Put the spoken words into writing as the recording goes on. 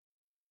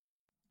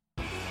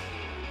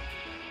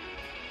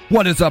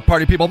What is up,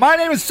 party people? My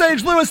name is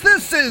Sage Lewis.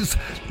 This is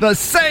the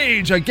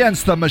Sage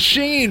Against the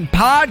Machine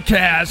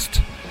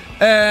podcast.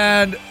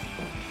 And,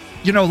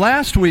 you know,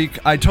 last week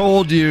I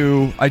told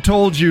you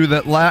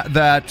that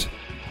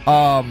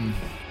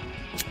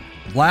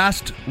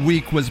last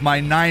week was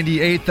my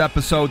 98th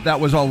episode.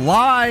 That was a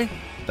lie.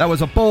 That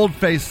was a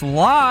bold-faced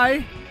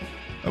lie.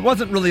 It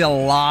wasn't really a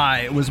lie.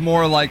 It was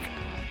more like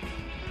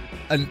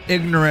an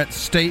ignorant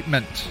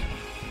statement.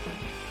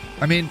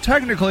 I mean,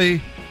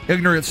 technically,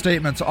 ignorant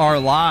statements are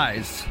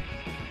lies.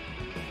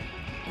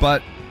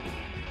 But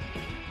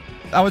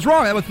I was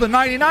wrong. That was the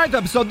 99th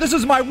episode. This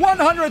is my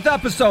 100th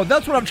episode.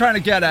 That's what I'm trying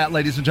to get at,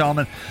 ladies and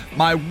gentlemen.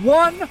 My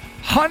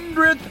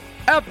 100th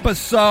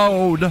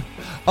episode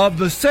of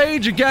The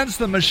Sage Against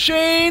the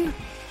Machine.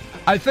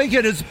 I think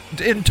it has,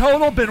 in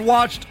total, been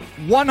watched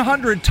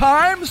 100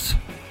 times.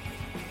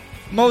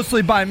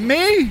 Mostly by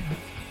me.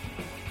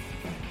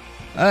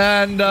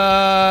 And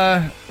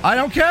I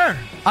don't care.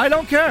 I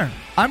don't care.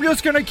 I'm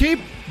just going to keep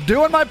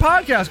doing my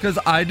podcast because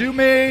I do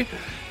me,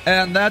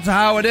 and that's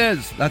how it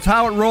is. That's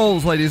how it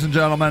rolls, ladies and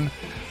gentlemen.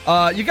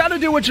 You got to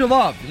do what you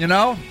love, you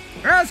know?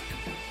 Ask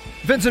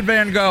Vincent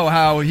van Gogh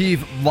how he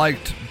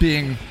liked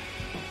being,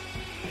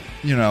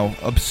 you know,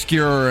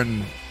 obscure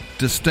and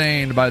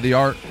disdained by the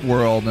art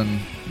world, and,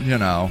 you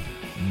know,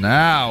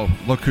 now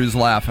look who's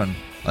laughing.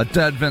 A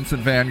dead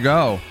Vincent van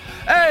Gogh.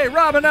 Hey,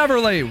 Robin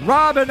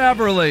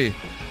Everly.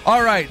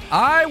 All right,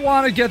 I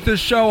want to get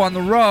this show on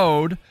the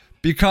road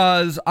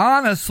because,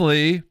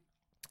 honestly,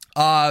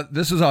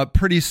 this is a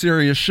pretty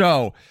serious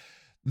show.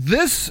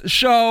 This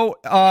show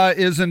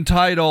is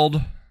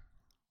entitled...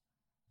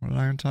 What did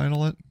I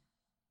entitle it?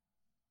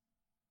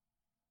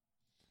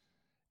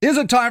 Is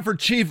it time for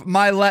Chief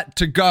Mylett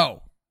to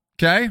go?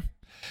 Okay?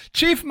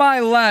 Chief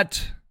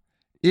Mylett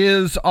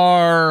is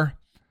our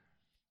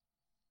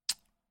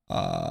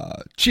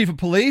chief of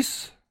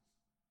police.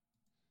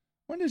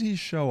 When did he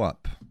show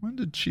up? When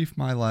did Chief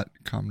Mylett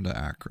come to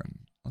Akron?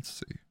 Let's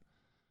see.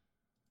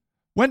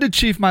 When did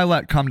Chief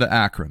Mylett come to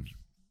Akron?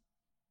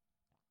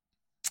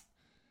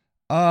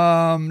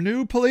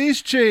 New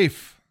police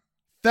chief.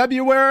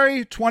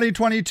 February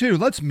 2022.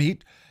 Let's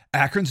meet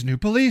Akron's new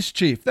police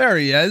chief. There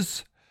he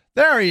is.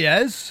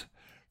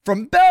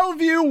 From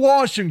Bellevue,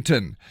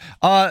 Washington.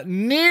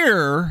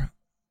 Near,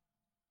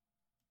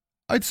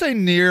 I'd say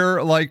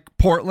near, like,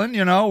 Portland,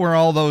 you know, where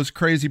all those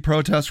crazy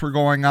protests were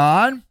going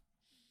on.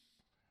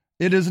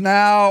 It is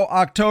now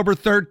October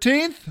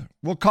 13th.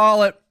 We'll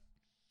call it,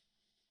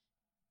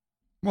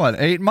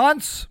 8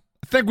 months?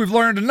 I think we've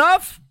learned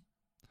enough.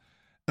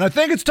 And I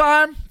think it's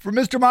time for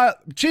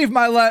Chief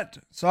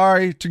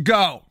Mylett, to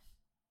go.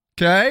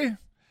 Okay?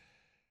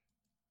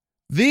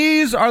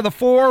 These are the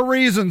 4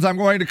 reasons I'm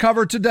going to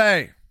cover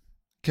today.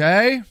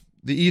 Okay?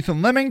 The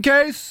Ethan Leming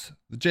case,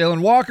 the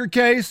Jalen Walker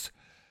case,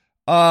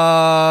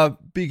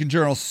 Beacon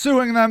Journal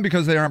suing them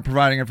because they aren't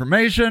providing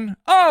information.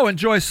 Oh, and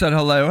Joyce said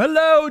hello.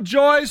 Hello,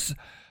 Joyce.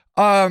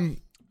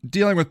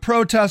 Dealing with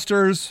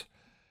protesters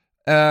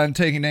and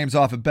taking names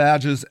off of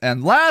badges.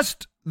 And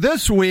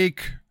this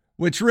week,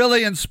 which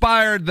really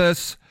inspired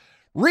this,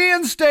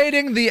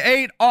 reinstating the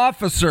 8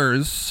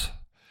 officers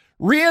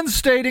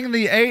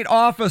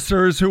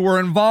who were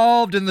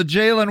involved in the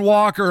Jalen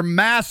Walker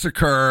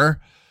massacre.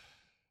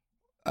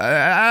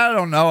 I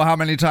don't know how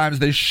many times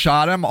they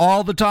shot him.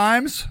 All the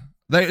times.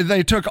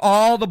 They took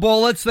all the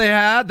bullets they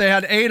had. They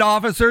had 8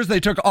 officers. They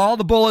took all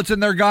the bullets in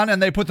their gun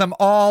and they put them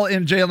all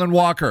in Jalen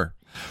Walker,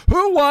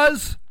 who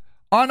was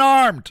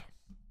unarmed.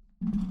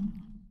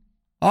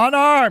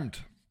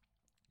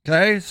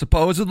 Okay,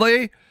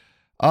 supposedly,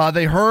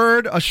 they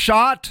heard a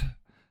shot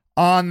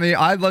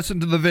I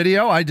listened to the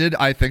video. I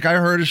think I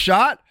heard a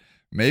shot.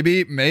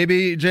 Maybe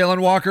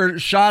Jalen Walker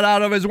shot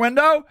out of his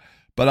window,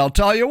 but I'll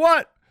tell you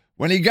what,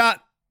 when he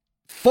got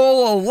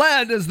full of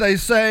lead, as they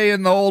say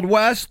in the Old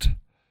West,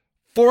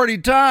 40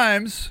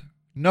 times,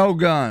 no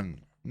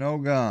gun.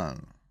 All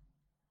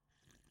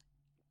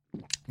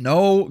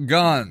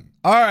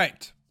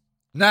right.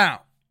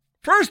 Now,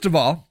 first of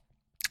all,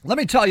 let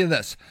me tell you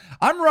this.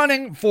 I'm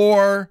running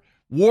for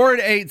Ward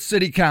 8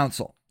 City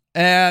Council,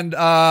 and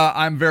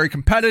I'm very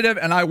competitive,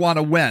 and I want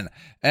to win.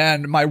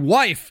 And my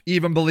wife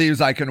even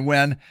believes I can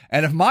win.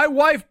 And if my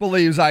wife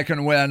believes I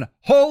can win,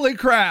 holy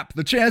crap,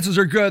 the chances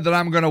are good that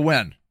I'm going to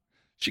win.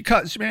 She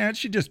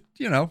just,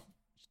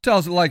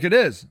 tells it like it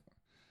is.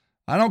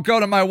 I don't go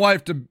to my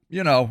wife to,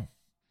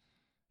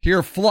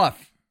 hear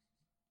fluff.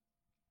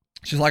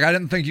 She's like, I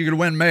didn't think you could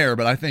win mayor,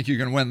 but I think you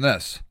can win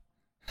this.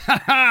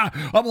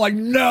 I'm like,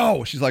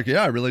 no. She's like,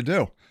 yeah, I really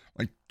do. I'm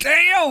like,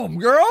 damn,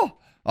 girl.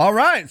 All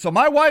right. So if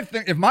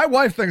my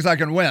wife thinks I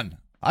can win,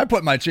 I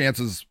put my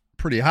chances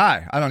pretty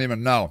high. I don't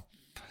even know.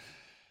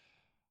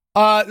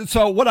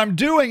 So what I'm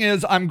doing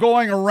is I'm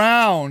going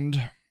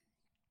around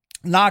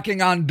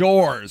knocking on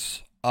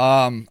doors.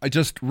 I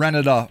just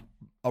rented an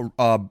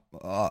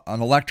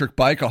electric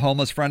bike. A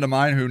homeless friend of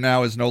mine who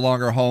now is no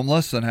longer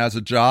homeless and has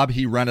a job,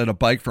 he rented a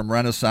bike from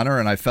Rent-A-Center,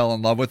 and I fell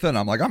in love with it. And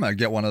I'm like, I'm going to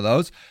get one of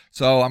those.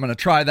 So I'm going to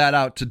try that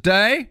out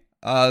today.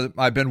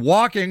 I've been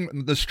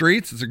walking the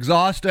streets. It's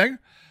exhausting.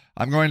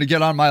 I'm going to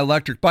get on my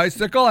electric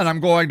bicycle and I'm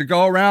going to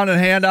go around and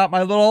hand out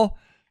my little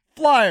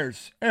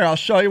flyers. Here, I'll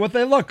show you what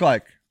they look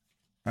like.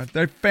 Aren't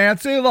they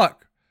fancy?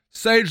 Look,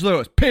 Sage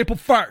Lewis, people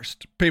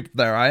first. People,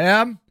 there I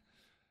am.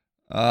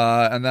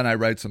 And then I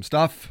write some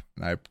stuff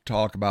and I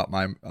talk about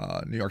my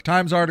New York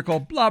Times article,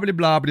 blah, blah,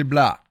 blah, blah,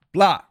 blah,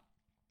 blah.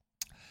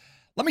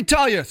 Let me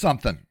tell you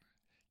something.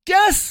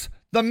 Guess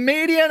the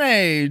median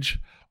age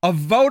of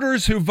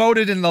voters who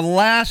voted in the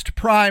last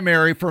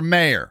primary for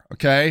mayor,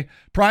 okay?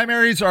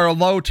 Primaries are a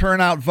low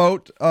turnout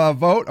vote,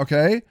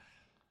 okay?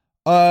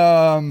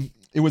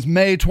 It was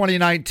May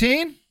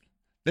 2019.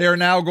 They are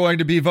now going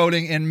to be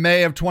voting in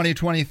May of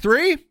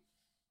 2023.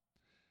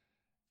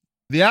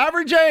 The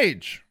average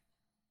age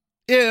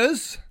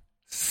is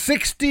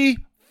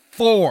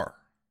 64.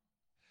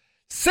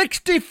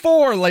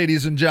 64,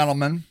 ladies and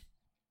gentlemen.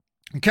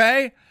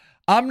 Okay?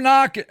 I'm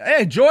not...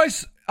 Hey,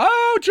 Joyce...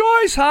 Oh,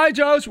 Joyce. Hi,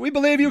 Joyce. We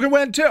believe you can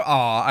win too. Oh,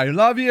 I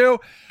love you.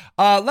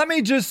 Let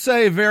me just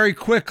say very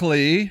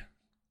quickly,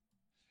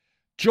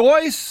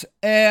 Joyce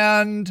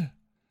and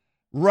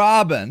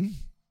Robin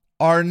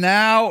are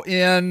now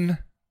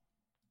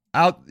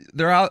I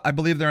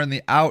believe they're in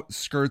the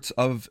outskirts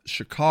of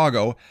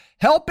Chicago,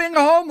 helping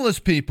homeless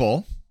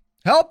people.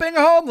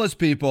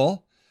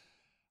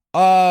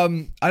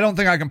 I don't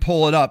think I can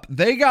pull it up.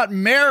 They got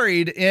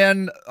married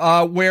in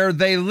where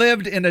they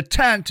lived in a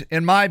tent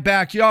in my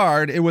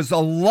backyard. It was a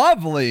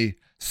lovely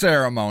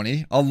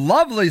ceremony,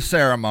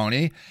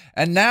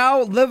 and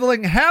now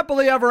living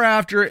happily ever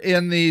after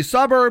in the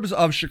suburbs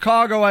of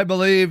Chicago, I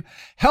believe,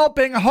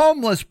 helping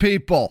homeless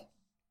people.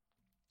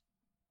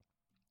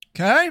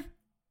 Okay?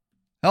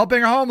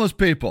 Helping homeless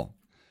people.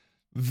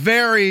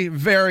 Very,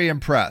 very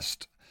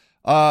impressed.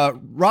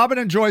 Robin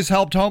and Joyce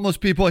helped homeless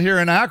people here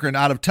in Akron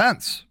out of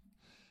tents.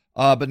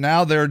 But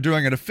now they're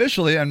doing it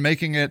officially and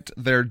making it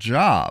their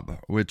job,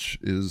 which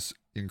is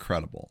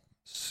incredible.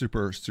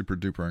 Super, super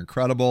duper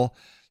incredible.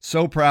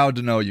 So proud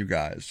to know you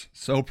guys.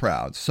 So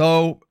proud.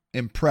 So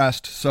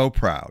impressed. So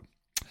proud.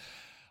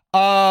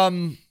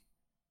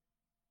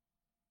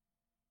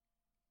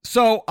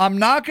 So I'm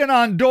knocking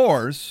on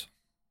doors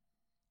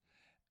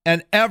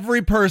and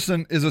every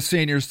person is a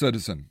senior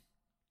citizen.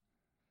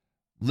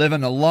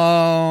 Living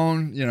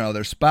alone,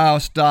 their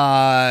spouse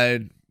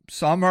died.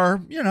 Some are,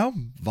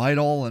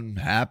 vital and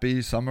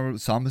happy. Some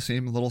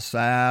seem a little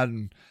sad,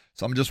 and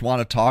some just want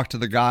to talk to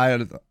the guy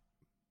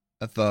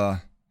at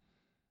the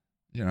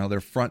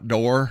their front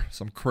door.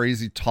 Some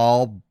crazy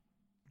tall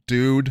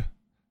dude.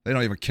 They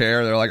don't even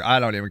care. They're like, I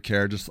don't even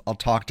care. I'll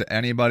talk to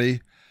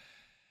anybody.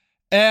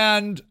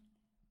 And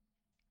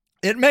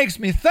it makes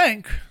me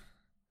think.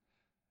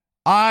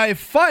 I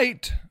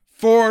fight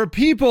for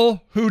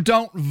people who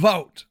don't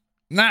vote.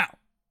 Now,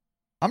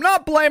 I'm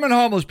not blaming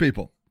homeless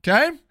people,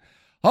 okay?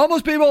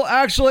 Homeless people,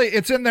 actually,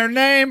 it's in their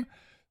name.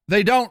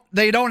 They don't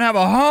have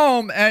a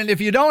home, and if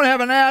you don't have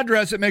an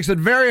address, it makes it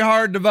very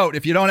hard to vote.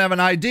 If you don't have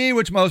an ID,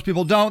 which most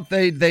people don't,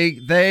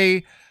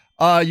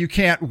 you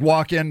can't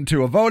walk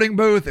into a voting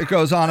booth. It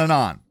goes on and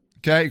on,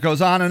 okay? It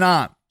goes on and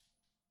on.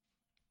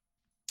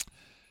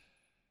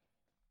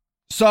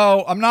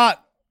 So I'm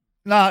not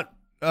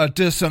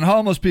dissing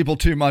homeless people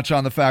too much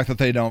on the fact that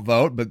they don't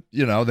vote, but,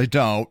 they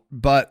don't.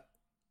 But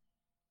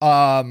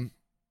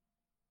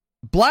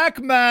black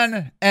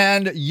men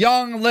and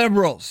young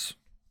liberals.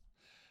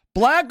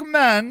 Black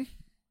men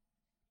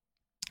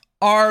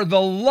are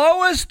the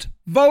lowest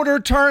voter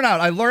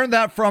turnout. I learned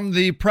that from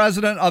the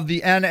president of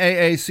the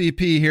NAACP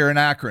here in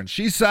Akron.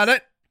 She said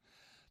it.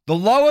 The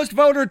lowest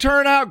voter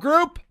turnout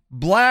group,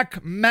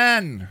 black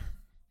men.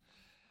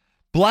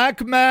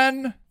 Black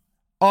men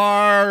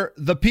are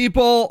the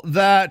people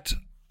that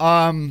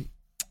I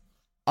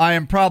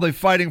am probably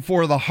fighting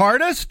for the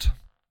hardest,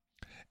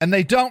 and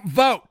they don't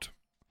vote.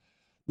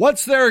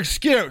 What's their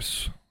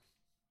excuse?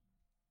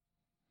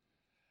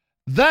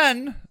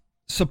 Then,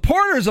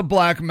 supporters of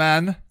black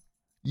men,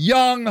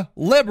 young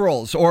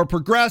liberals or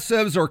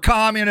progressives or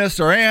communists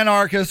or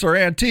anarchists or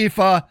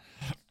Antifa,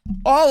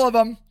 all of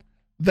them,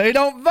 they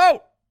don't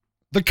vote.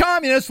 The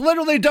communists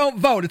literally don't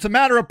vote. It's a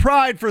matter of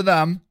pride for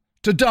them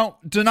to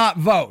not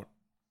vote.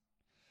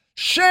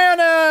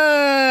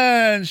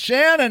 Shannon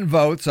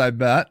votes, I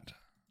bet.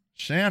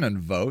 Shannon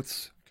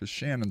votes because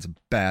Shannon's a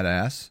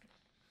badass.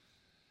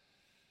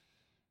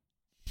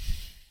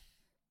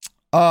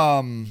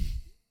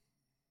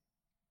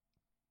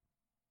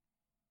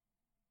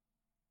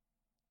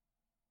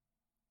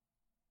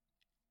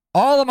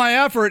 All of my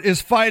effort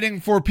is fighting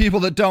for people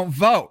that don't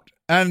vote.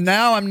 And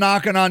now I'm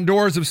knocking on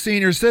doors of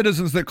senior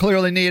citizens that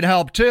clearly need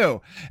help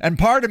too. And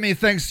part of me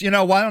thinks,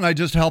 why don't I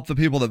just help the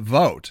people that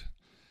vote?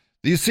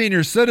 These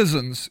senior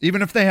citizens,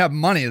 even if they have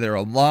money, they're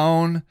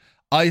alone,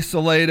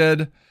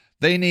 isolated.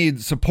 They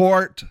need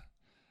support,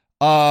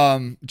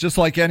 just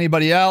like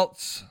anybody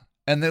else.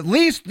 And at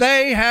least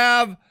they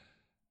have,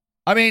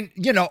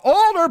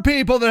 older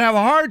people that have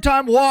a hard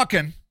time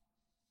walking,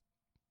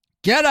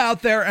 get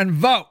out there and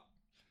vote.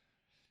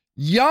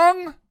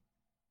 Young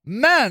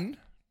men,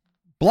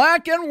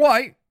 black and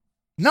white,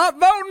 not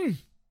voting.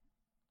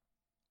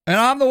 And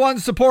I'm the one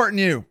supporting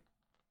you.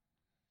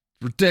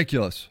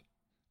 Ridiculous.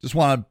 Just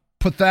want to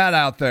put that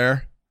out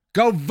there.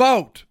 Go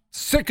vote.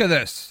 Sick of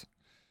this.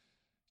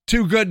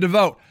 Too good to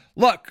vote.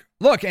 Look,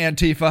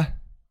 Antifa.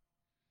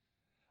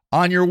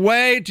 On your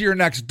way to your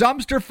next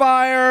dumpster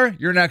fire,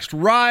 your next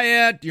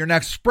riot, your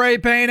next spray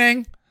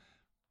painting,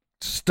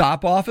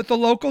 stop off at the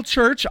local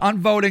church on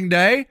voting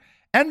day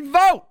and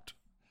vote.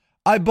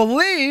 I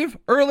believe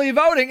early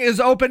voting is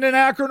open in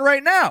Akron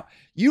right now.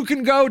 You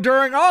can go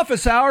during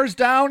office hours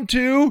down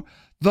to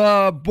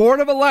the Board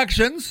of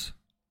Elections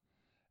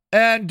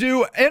and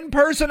do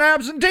in-person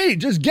absentee.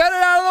 Just get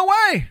it out of the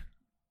way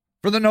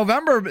for the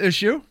November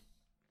issue.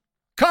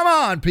 Come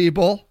on,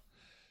 people.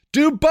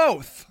 Do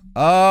both.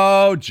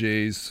 Oh,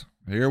 geez.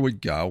 Here we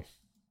go.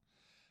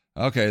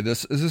 Okay,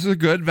 this is a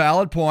good,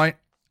 valid point.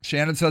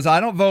 Shannon says, I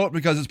don't vote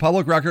because it's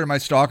public record and my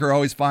stalker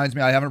always finds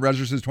me. I haven't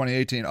registered since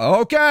 2018.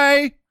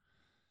 Okay.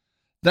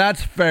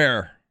 That's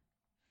fair.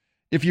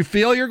 If you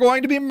feel you're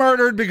going to be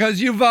murdered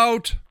because you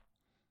vote,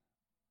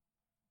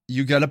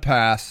 you get a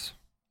pass.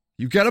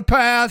 You get a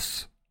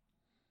pass.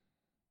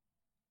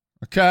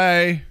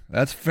 Okay,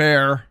 that's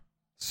fair.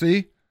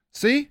 See,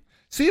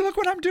 look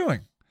what I'm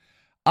doing.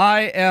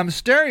 I am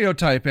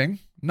stereotyping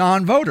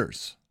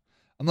non-voters.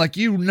 I'm like,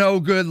 you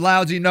no good,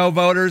 lousy no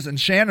voters. And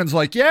Shannon's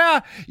like, yeah,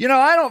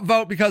 I don't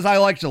vote because I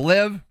like to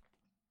live.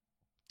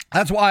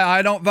 That's why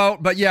I don't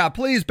vote. But yeah,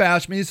 please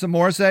bash me some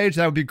more, Sage.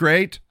 That would be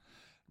great.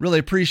 Really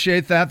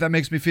appreciate that. That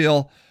makes me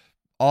feel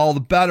all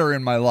the better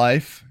in my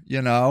life,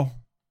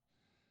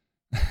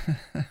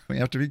 We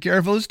have to be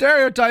careful of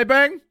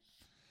stereotyping.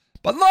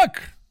 But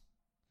look.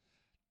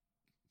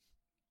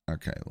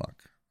 Okay, look.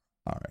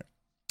 All right.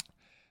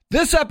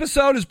 This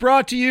episode is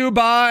brought to you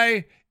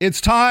by It's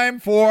Time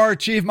for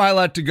Chief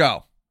Mylett to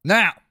Go.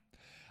 Now,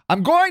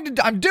 I'm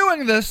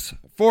doing this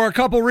for a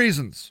couple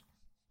reasons.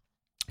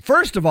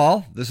 First of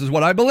all, this is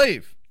what I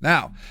believe.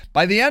 Now,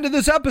 by the end of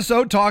this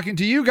episode, talking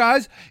to you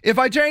guys, if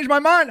I change my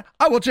mind,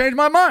 I will change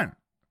my mind.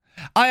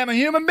 I am a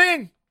human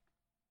being.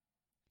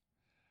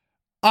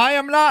 I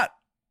am not,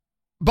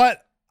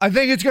 but I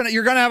think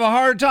you're going to have a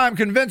hard time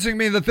convincing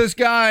me that this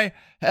guy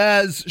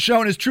has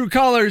shown his true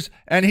colors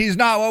and he's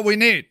not what we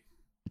need.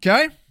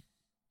 Okay?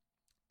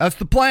 That's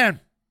the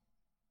plan.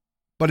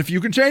 But if you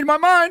can change my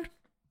mind,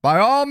 by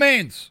all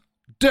means,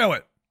 do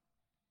it.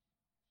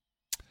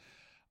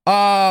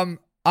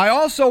 I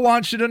also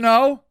want you to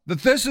know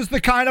that this is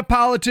the kind of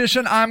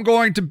politician I'm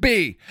going to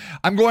be.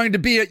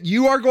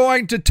 You are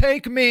going to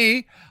take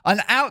me,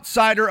 an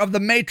outsider of the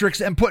Matrix,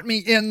 and put me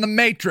in the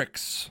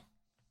Matrix.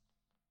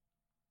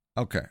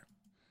 Okay.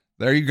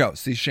 There you go.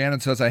 See, Shannon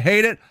says, I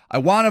hate it. I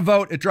want to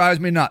vote. It drives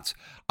me nuts.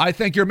 I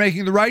think you're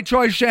making the right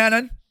choice,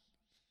 Shannon.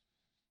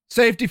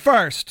 Safety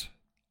first.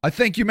 I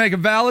think you make a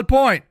valid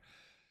point.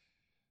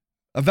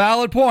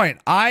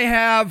 I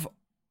have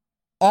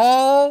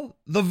all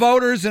the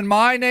voters in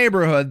my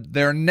neighborhood,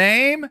 their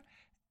name,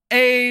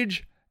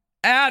 age,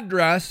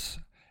 address,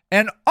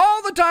 and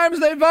all the times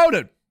they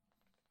voted.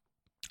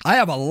 I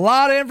have a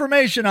lot of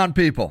information on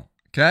people,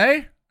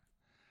 okay?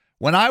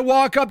 When I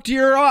walk up to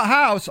your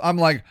house, I'm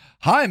like,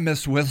 hi,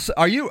 Miss Wilson.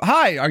 Are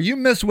you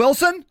Miss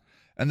Wilson?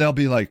 And they'll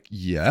be like,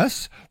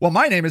 yes. Well,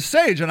 my name is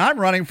Sage, and I'm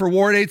running for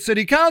Ward 8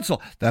 City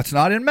Council. That's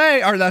not in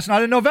May, or that's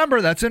not in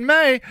November. That's in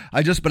May.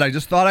 I just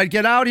thought I'd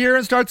get out here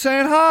and start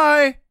saying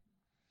hi.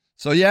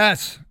 So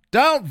yes,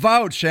 don't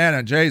vote,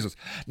 Shannon. Jesus.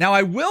 Now,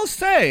 I will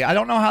say, I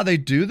don't know how they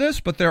do this,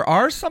 but there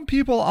are some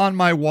people on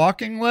my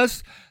walking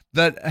list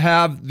that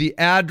have the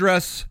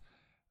address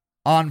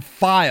on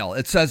file.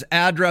 It says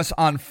address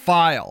on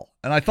file.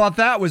 And I thought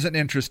that was an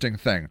interesting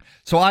thing.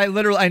 So I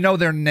know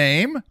their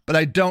name, but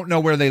I don't know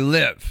where they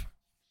live.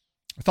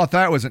 I thought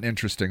that was an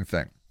interesting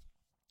thing.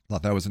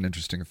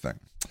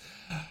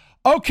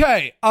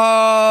 Okay.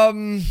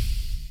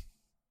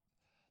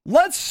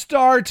 Let's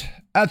start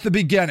at the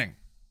beginning.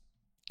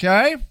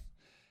 Okay.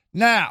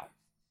 Now,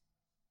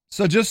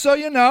 so just so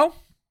you know,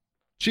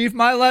 Chief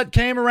Mylett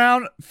came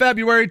around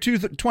February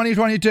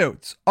 2022.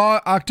 It's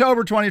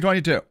October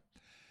 2022.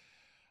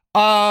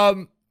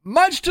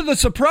 Much to the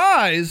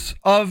surprise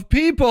of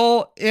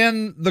people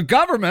in the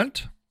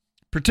government,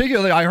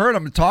 particularly I heard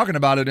them talking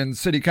about it in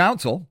city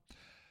council,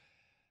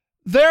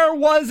 there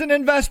was an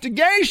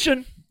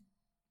investigation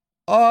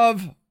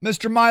of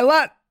Mr.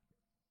 Mylett.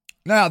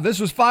 Now, this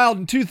was filed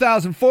in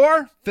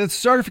 2004, Fifth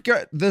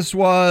Circuit. This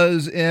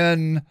was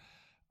in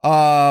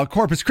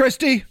Corpus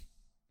Christi,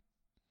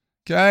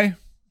 okay,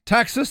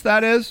 Texas,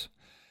 that is.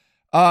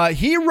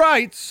 He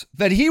writes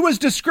that he was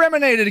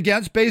discriminated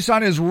against based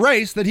on his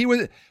race, that he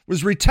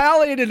was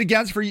retaliated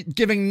against for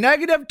giving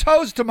negative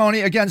testimony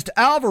against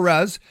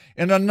Alvarez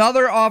and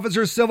another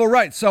officer's civil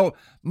rights. So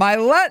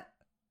Mylett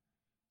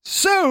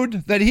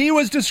sued that he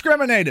was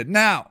discriminated.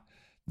 Now,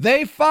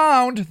 they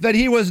found that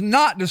he was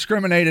not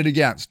discriminated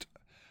against.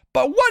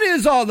 But what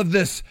is all of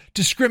this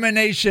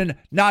discrimination,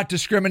 not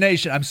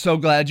discrimination? I'm so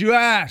glad you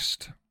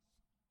asked.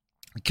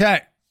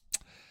 Okay.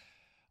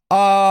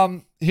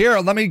 Here,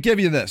 let me give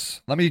you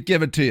this. Let me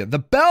give it to you. The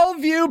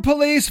Bellevue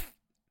Police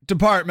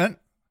Department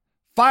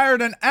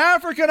fired an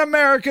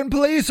African-American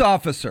police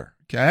officer.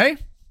 Okay?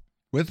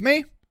 With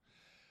me?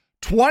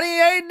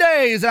 28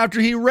 days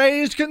after he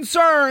raised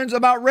concerns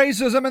about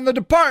racism in the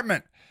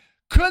department.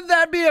 Could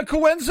that be a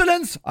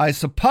coincidence? I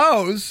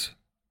suppose.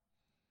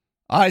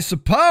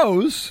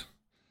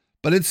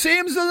 But it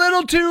seems a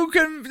little too,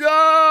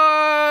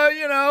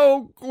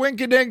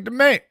 winky-dink to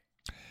me.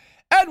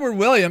 Edward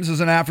Williams is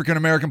an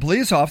African-American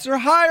police officer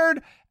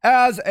hired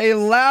as a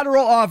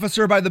lateral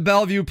officer by the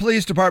Bellevue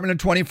Police Department in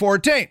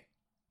 2014.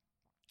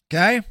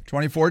 Okay,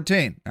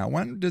 2014. Now,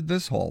 when did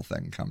this whole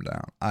thing come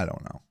down? I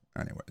don't know.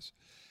 Anyways.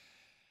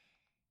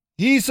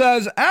 He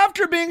says,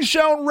 after being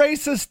shown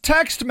racist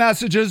text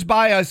messages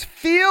by a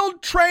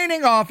field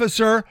training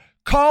officer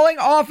calling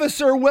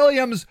Officer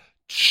Williams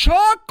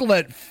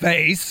chocolate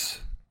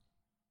face.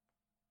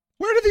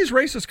 Where do these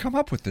racists come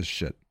up with this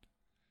shit?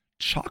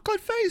 Chocolate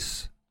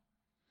face?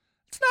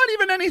 It's not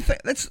even anything.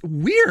 That's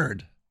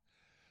weird.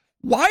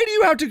 Why do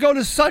you have to go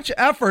to such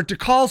effort to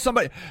call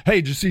somebody, hey,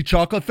 did you see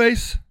chocolate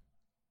face?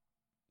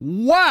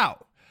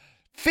 Wow.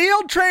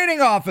 Field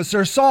training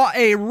officer saw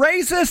a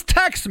racist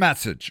text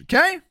message,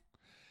 okay?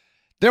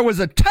 There was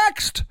a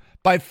text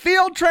by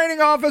field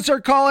training officer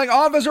calling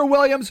Officer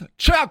Williams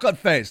chocolate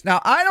face.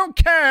 Now, I don't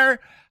care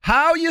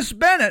how you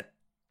spin it.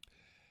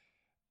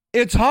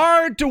 It's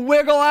hard to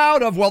wiggle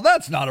out of, well,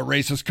 that's not a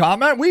racist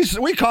comment.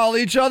 We call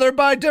each other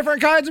by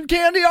different kinds of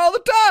candy all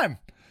the time.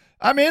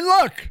 I mean,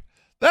 look,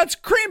 that's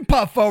cream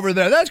puff over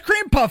there. That's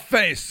cream puff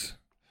face.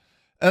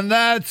 And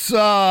that's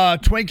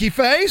Twinkie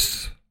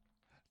face.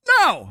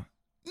 No.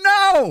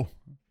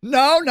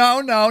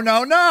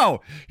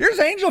 Here's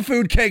angel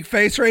food cake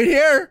face right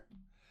here.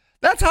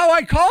 That's how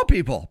I call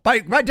people, by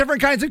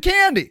different kinds of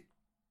candy.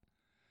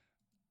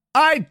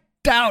 I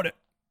doubt it.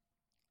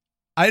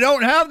 I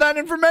don't have that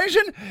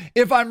information.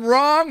 If I'm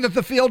wrong that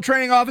the field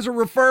training officer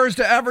refers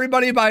to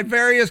everybody by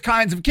various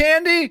kinds of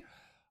candy,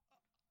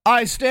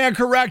 I stand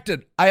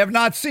corrected. I have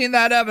not seen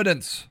that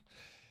evidence.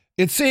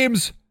 It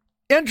seems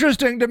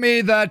interesting to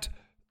me that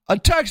a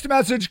text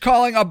message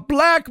calling a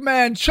black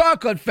man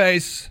chocolate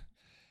face,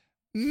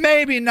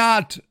 maybe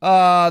not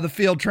the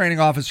field training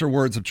officer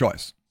words of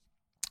choice.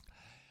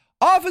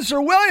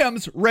 Officer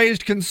Williams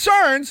raised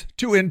concerns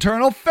to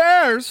Internal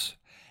Affairs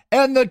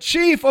and the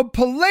chief of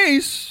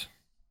police,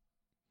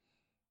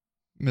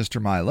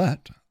 Mr.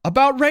 Mylett,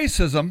 about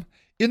racism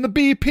in the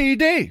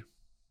BPD.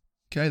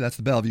 Okay, that's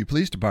the Bellevue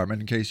Police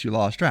Department, in case you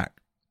lost track.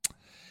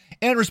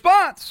 In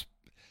response,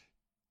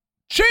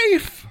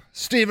 Chief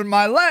Stephen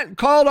Mylett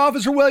called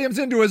Officer Williams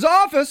into his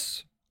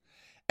office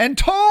and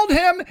told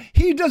him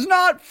he does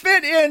not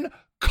fit in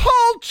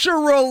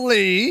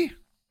culturally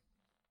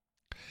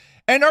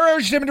and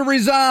urged him to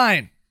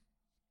resign.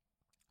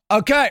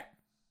 Okay.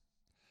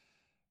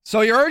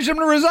 So you urged him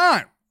to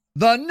resign.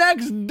 The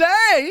next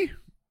day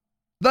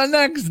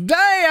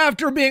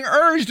after being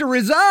urged to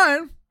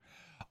resign,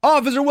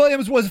 Officer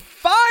Williams was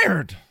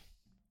fired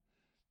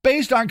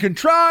based on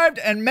contrived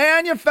and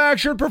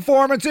manufactured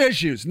performance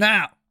issues.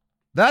 Now,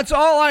 that's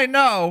all I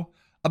know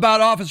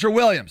about Officer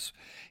Williams.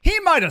 He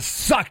might have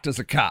sucked as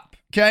a cop,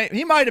 okay?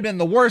 He might have been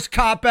the worst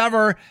cop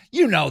ever.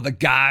 You know the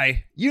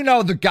guy. You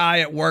know the guy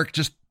at work,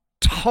 just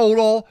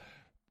total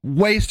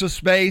waste of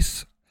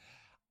space.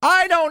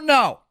 I don't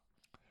know.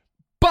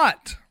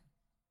 But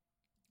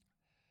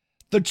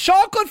the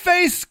chocolate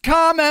face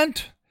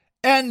comment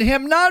and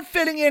him not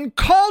fitting in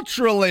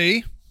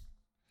culturally,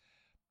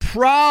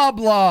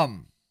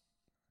 problem.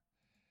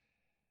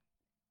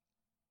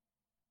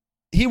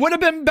 He would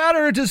have been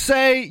better to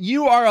say,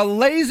 you are a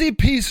lazy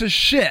piece of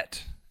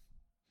shit,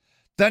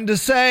 than to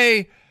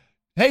say,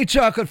 hey,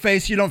 chocolate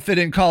face, you don't fit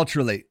in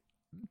culturally.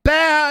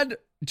 Bad.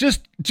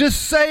 Just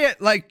say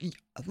it like,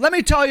 let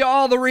me tell you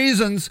all the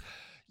reasons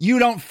you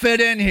don't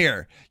fit in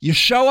here. You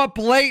show up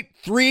late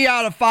 3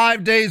 out of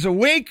 5 days a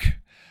week.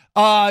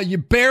 You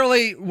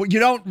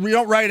don't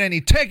write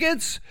any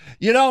tickets.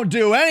 You don't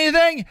do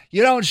anything.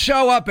 You don't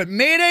show up at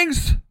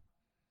meetings.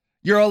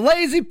 You're a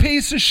lazy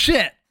piece of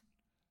shit,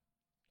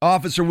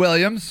 Officer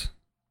Williams.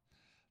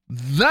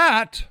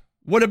 That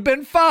would have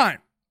been fine.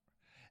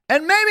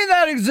 And maybe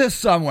that exists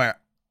somewhere.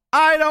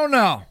 I don't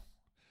know.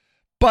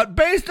 But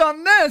based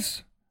on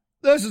this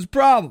is a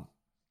problem.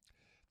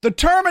 The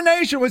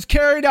termination was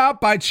carried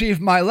out by Chief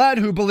Mylett,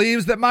 who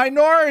believes that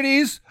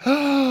minorities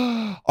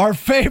are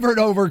favored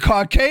over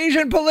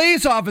Caucasian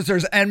police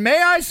officers. And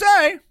may I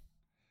say,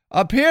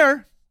 up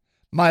here,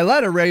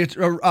 Mylett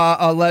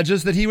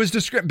alleges that he was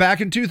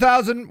back in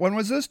 2000, when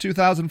was this?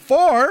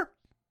 2004,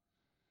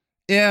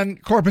 in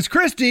Corpus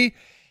Christi.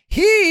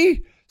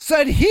 He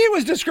said he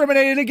was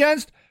discriminated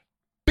against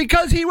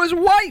because he was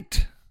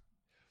white.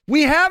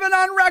 We have it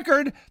on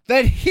record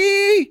that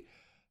he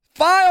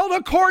filed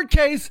a court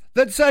case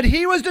that said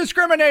he was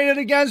discriminated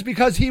against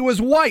because he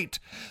was white.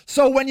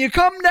 So when you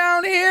come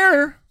down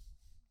here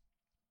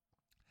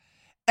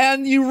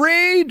and you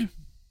read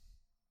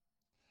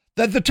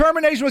that the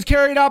termination was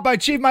carried out by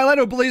Chief Mylett,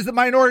 who believes that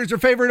minorities are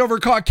favored over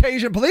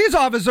Caucasian police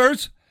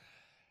officers,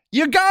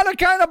 you gotta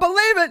kind of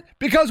believe it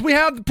because we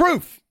have the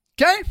proof,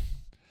 okay?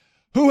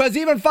 Who has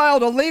even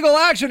filed a legal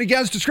action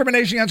against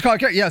discrimination against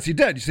Caucasian. Yes, he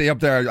did. You see up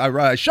there,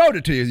 I showed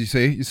it to you. You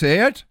see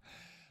it?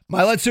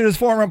 Mylett sued his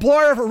former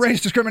employer for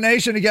race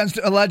discrimination against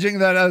alleging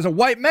that as a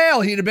white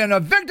male, he'd have been a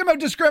victim of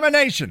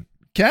discrimination.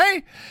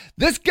 Okay?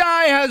 This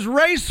guy has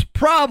race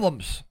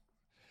problems.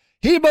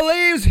 He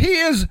believes he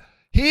is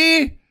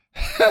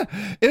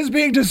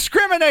being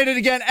discriminated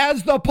against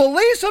as the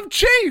police of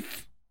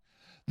chief.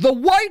 The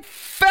white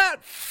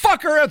fat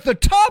fucker at the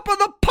top of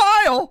the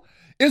pile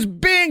is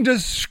being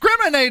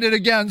discriminated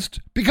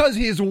against because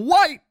he's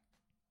white.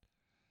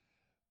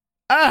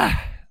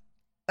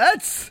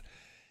 It's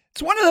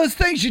one of those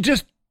things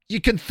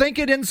you can think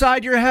it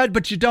inside your head,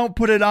 but you don't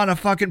put it on a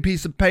fucking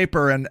piece of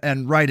paper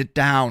and write it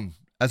down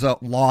as a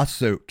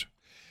lawsuit.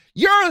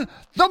 You're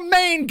the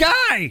main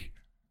guy.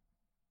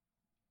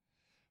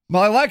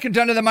 Mylett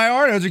contended that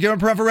minorities are given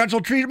preferential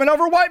treatment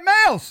over white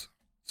males.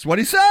 That's what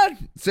he said.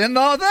 It's in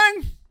the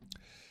thing.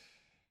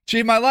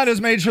 Chief Mylett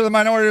has made sure the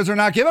minorities are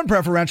not given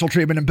preferential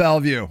treatment in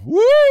Bellevue.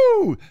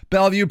 Woo!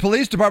 Bellevue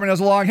Police Department has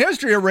a long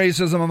history of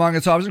racism among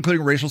its officers,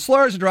 including racial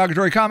slurs and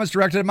derogatory comments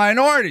directed at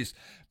minorities.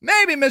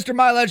 Maybe Mr.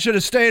 Mylett should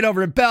have stayed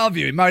over at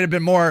Bellevue. He might have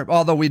been more,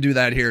 although we do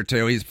that here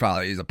too. He's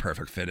a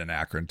perfect fit in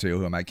Akron too.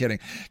 Who am I kidding?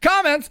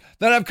 Comments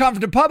that have come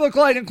to public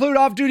light include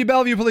off-duty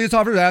Bellevue police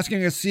officers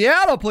asking a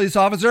Seattle police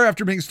officer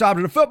after being stopped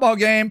at a football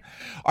game,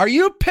 "Are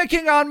you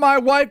picking on my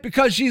wife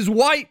because she's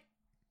white?"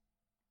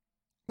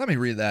 Let me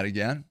read that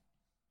again.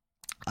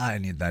 I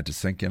need that to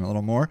sink in a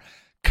little more.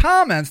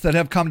 Comments that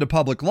have come to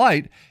public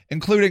light,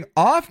 including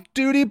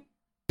off-duty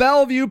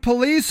Bellevue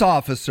police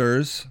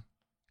officers.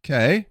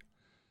 Okay.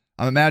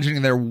 I'm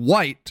imagining they're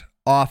white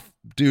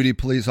off-duty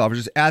police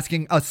officers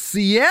asking a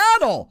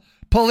Seattle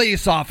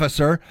police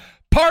officer,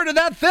 part of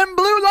that thin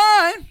blue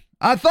line.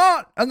 I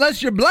thought,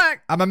 unless you're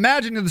black, I'm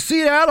imagining the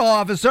Seattle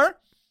officer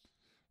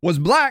was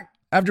black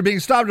after being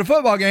stopped at a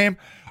football game.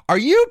 "Are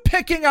you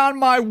picking on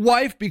my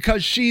wife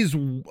because she's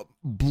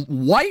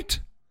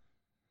white?"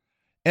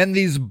 And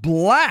these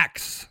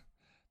blacks,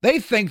 they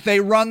think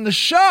they run the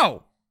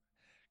show.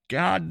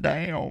 God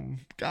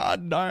damn.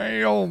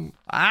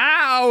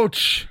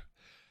 Ouch.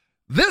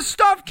 This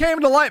stuff came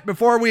to light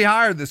before we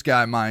hired this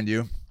guy, mind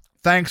you,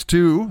 thanks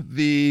to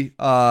the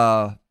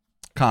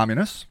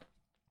communists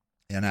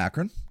in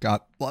Akron.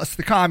 God bless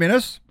the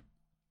communists.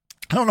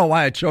 I don't know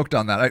why I choked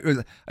on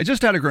that. I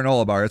just had a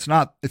granola bar. It's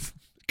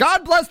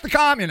God bless the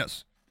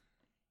communists.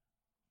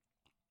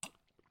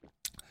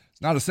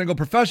 Not a single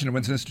profession in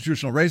which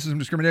institutional racism and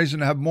discrimination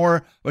have more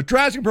of a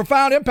drastic and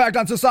profound impact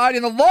on society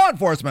and the law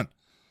enforcement.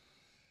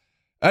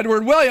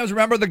 Edward Williams,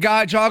 remember the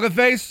guy Chocolate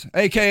Face,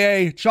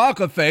 a.k.a.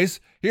 Chocolate Face,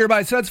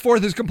 hereby sets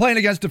forth his complaint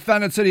against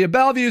defendant City of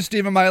Bellevue,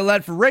 Stephen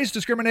Mylett, for race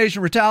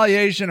discrimination,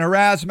 retaliation,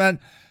 harassment,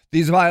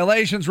 these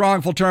violations,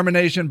 wrongful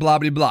termination, blah,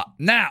 blah, blah.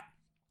 Now,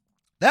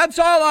 that's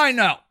all I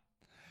know.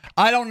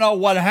 I don't know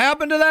what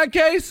happened to that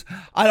case.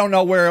 I don't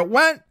know where it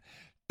went.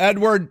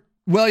 Edward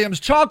Williams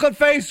Chocolate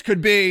Face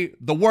could be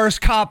the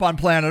worst cop on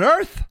planet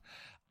Earth.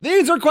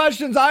 These are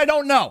questions I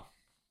don't know.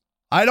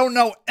 I don't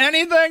know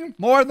anything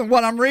more than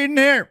what I'm reading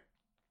here.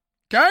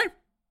 Okay?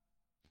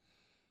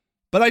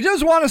 But I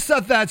just want to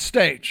set that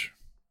stage.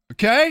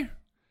 Okay?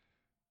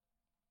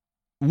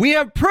 We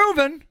have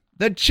proven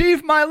that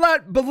Chief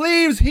Mylett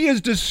believes he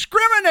is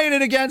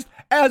discriminated against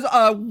as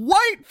a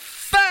white,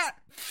 fat,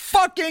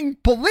 fucking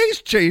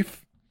police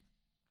chief.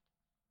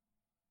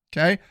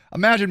 Okay?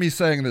 Imagine me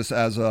saying this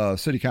as a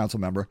city council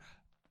member.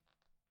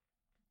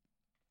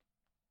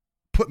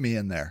 Put me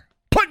in there.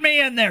 Put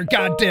me in there,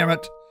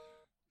 goddammit.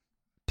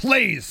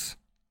 Please.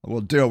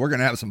 We'll do it. We're going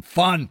to have some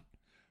fun.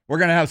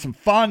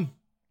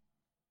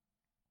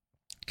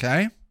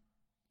 Okay?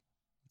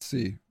 Let's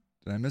see.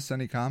 Did I miss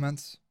any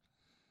comments?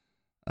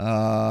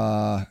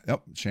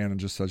 Yep. Shannon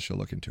just said she'll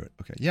look into it.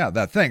 Okay. Yeah,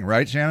 that thing,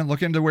 right, Shannon?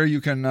 Look into where you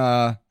can,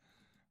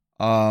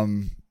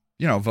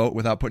 vote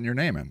without putting your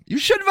name in. You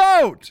should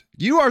vote.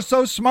 You are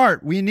so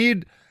smart. We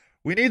need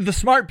the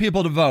smart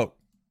people to vote,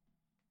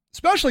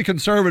 especially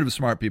conservative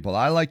smart people.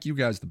 I like you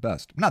guys the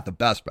best. Not the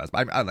best. But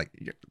I like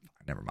you.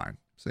 Never mind.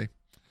 See,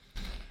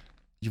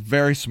 you're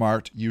very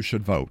smart. You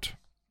should vote.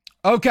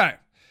 Okay.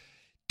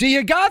 Do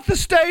you got the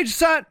stage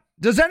set?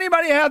 Does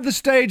anybody have the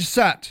stage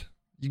set?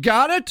 You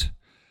got it?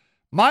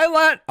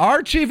 Mylett,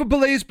 our chief of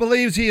police,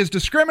 believes he is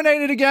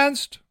discriminated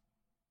against.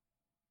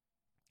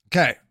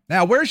 Okay.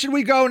 Now, where should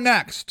we go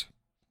next?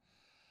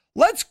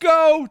 Let's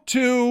go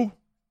to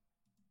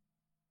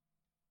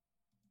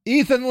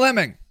Ethan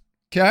Lemming.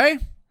 Okay?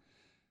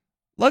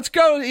 Let's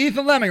go to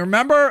Ethan Lemming.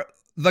 Remember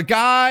the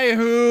guy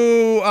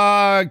who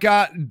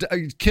got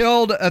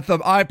killed at the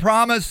I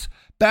Promise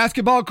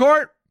basketball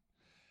court?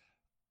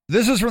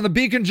 This is from the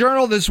Beacon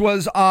Journal. This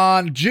was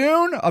on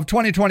June of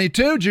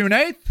 2022, June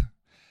 8th.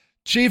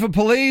 Chief of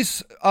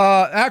Police,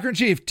 Akron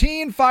Chief,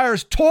 teen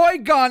fires toy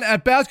gun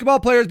at basketball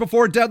players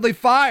before deadly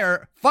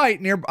fight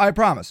near I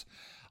Promise.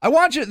 I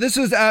want you. This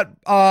is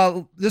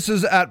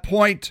at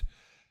point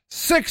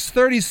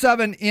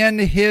 637 in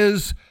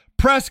his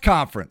press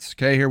conference.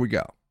 Okay, here we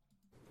go.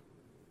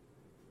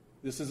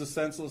 This is a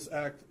senseless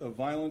act of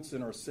violence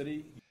in our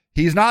city.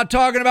 He's not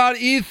talking about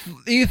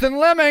Ethan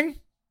Lemming.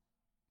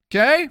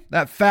 Okay,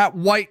 that fat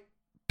white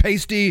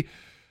pasty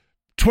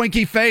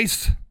Twinkie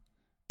face.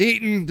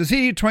 Does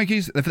he eat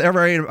Twinkies? If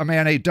ever a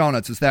man ate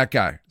donuts, it's that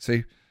guy.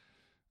 See?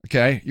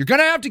 Okay. You're going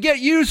to have to get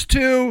used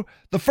to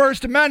the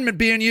First Amendment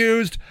being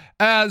used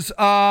as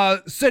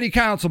city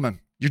councilman.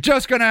 You're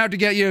just going to have to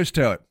get used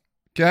to it.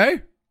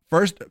 Okay?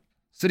 First,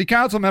 city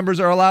council members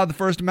are allowed the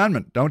First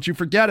Amendment. Don't you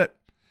forget it.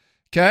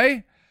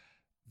 Okay?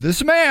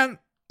 This man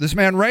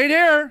right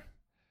here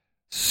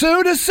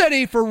sued a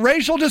city for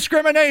racial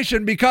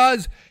discrimination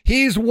because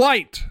he's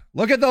white.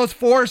 Look at those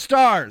 4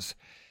 stars.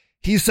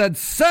 He said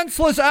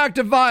senseless act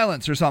of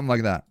violence or something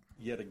like that.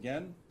 Yet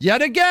again.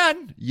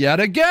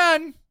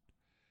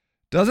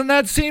 Doesn't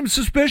that seem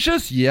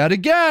suspicious? Yet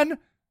again.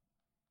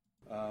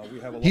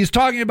 He's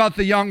talking about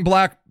the young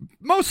black,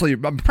 mostly,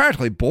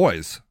 practically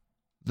boys.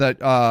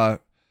 That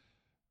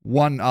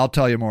one, I'll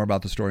tell you more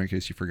about the story in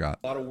case you forgot.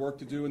 A lot of work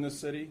to do in this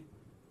city,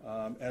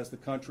 as the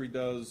country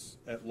does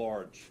at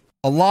large.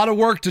 A lot of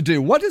work to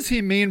do. What does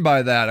he mean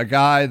by that? A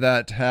guy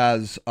that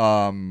has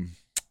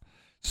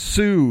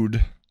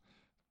sued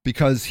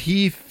because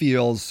he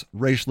feels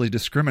racially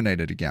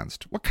discriminated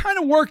against. What kind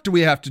of work do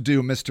we have to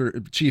do,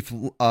 Mr. Chief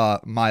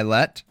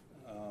Mylett?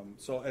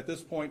 So at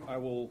this point, I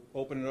will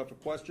open it up to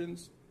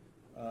questions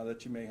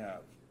that you may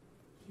have.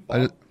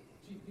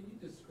 Chief, can you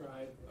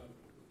describe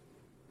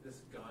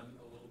this gun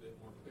a little bit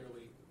more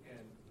clearly? And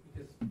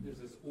because there's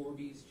this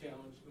Orbeez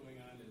challenge going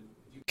on.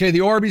 Okay, the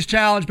Orbeez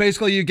challenge,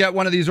 basically you get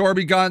one of these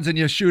Orbeez guns and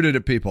you shoot it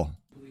at people.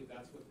 I believe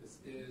that's what this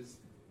is.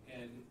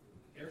 And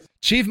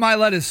Chief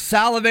Mylett is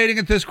salivating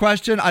at this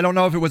question. I don't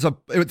know if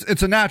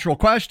it's a natural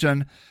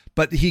question,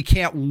 but he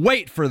can't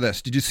wait for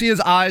this. Did you see his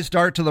eyes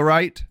dart to the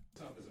right?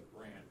 Up as a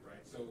brand,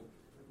 right? So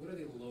what are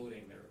they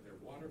loading? They're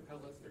water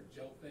pellets, they're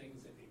gel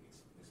things. And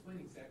explain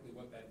exactly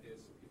what that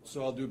is.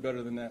 So I'll do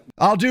better than that.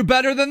 I'll do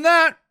better than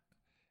that.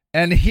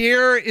 And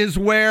here is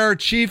where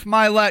Chief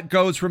Mylett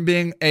goes from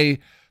being a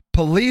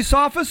police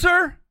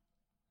officer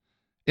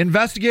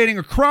investigating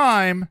a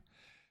crime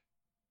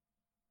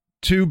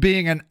to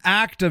being an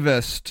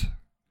activist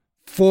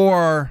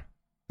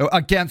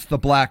against the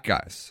black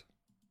guys.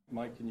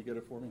 Mike, can you get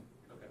it for me?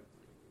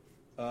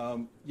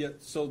 Okay.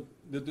 So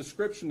the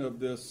description of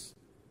this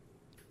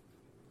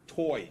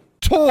toy.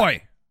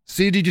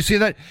 See, did you see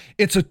that?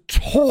 It's a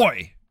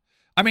toy.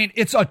 I mean,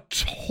 it's a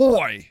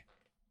toy.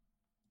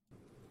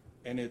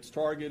 And it's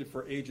targeted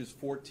for ages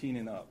 14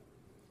 and up.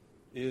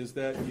 Is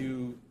that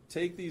you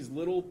take these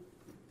little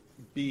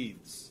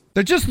beads.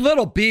 They're just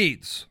little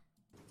beads.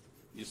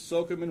 You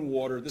soak them in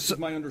water. This is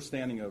my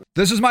understanding of it.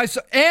 This is my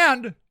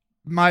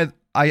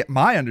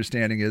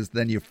understanding is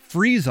then you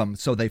freeze them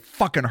so they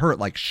fucking hurt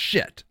like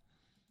shit.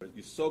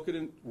 You soak it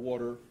in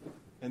water,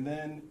 and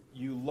then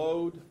you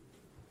load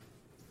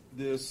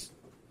this,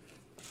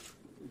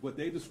 what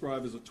they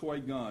describe as a toy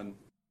gun.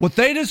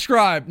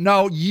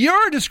 No,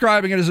 you're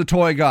describing it as a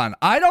toy gun.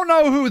 I don't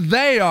know who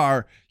they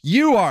are.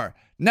 You are.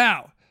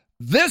 Now,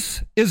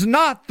 this is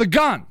not the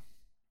gun.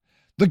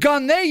 The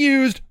gun they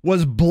used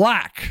was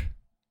black.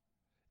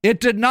 It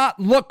did not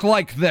look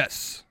like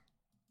this.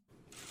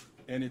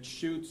 And it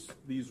shoots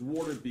these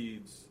water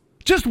beads.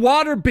 Just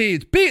water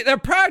beads. They're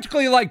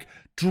practically like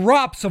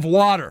drops of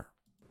water.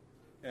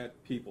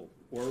 At people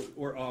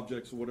or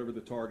objects or whatever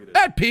the target is.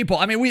 At people.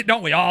 I mean, we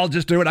all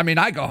just do it? I mean,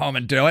 I go home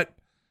and do it.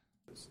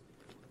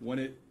 When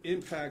it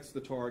impacts the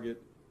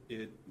target,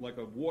 it like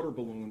a water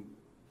balloon,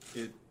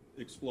 it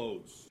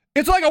explodes.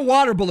 It's like a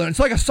water balloon. It's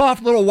like a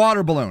soft little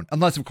water balloon.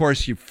 Unless, of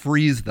course, you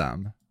freeze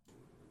them.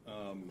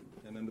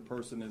 And then the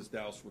person is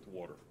doused with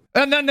water.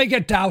 And then they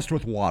get doused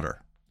with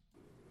water.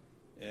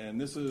 And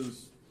this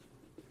is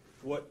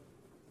what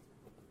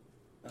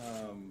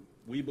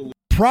we believe.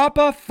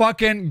 Propa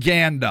fucking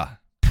Ganda.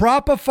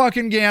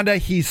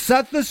 He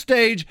set the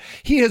stage.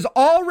 He has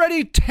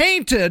already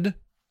tainted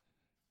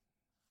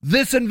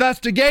this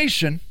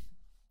investigation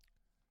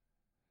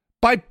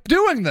by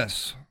doing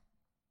this.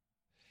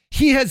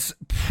 He has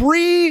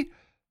prejudged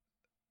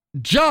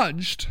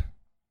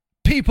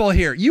people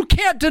here. You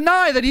can't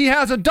deny that he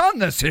hasn't done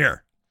this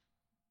here.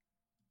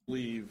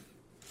 Believe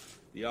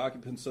the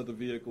occupants of the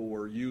vehicle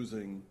were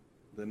using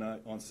the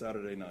night on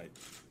Saturday night.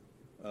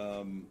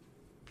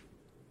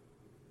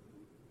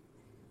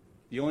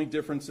 The only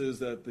difference is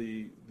that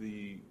the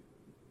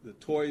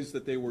toys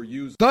that they were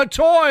using. The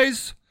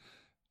toys.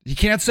 You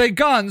can't say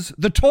guns.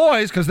 The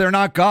toys, because they're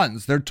not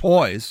guns. They're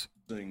toys.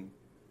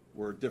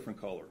 Were a different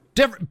color.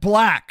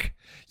 Black.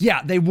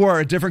 Yeah, they were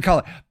a different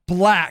color.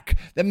 Black.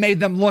 That made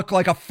them look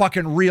like a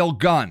fucking real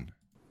gun.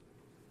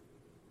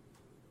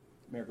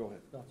 Mayor, go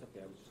ahead. No, it's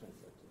okay. I was just going to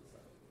say to the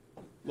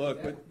side.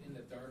 Look, but in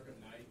the dark of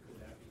night, could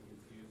that be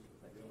confused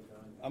with a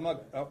real gun?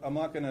 I'm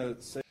not going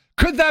to say.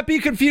 Could that be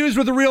confused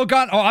with a real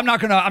gun? Oh, I'm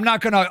not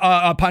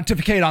gonna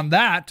pontificate on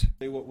that.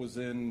 Say what was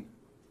in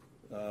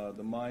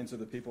the minds of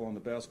the people on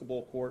the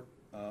basketball court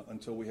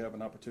until we have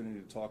an opportunity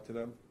to talk to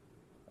them.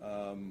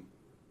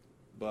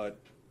 But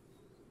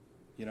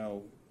you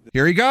know,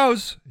 here he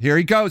goes.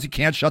 He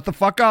can't shut the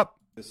fuck up.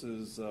 This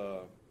is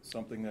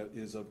something that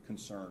is of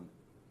concern,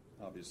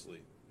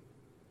 obviously.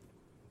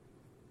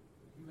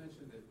 You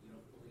mentioned that you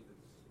don't believe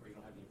it's, or you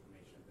don't have the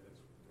information that it's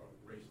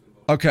racially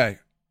motivated. Okay.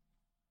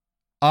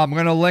 I'm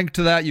going to link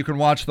to that. You can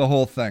watch the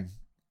whole thing.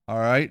 All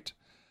right.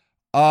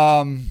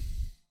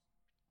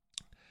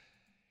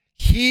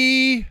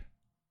 He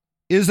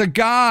is a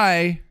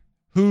guy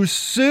who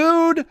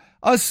sued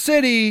a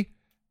city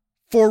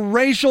for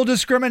racial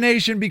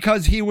discrimination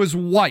because he was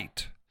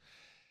white.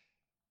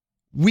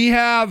 We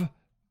have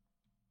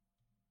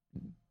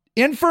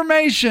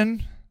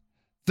information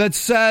that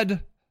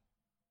said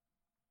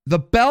the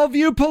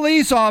Bellevue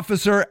police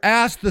officer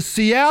asked the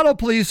Seattle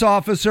police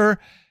officer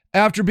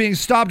after being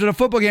stopped at a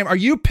football game, "Are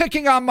you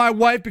picking on my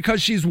wife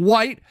because she's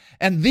white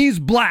and these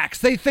blacks,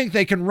 they think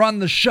they can run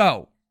the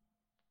show?"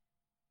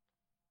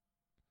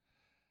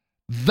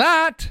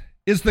 That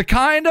is the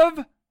kind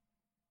of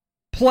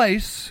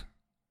place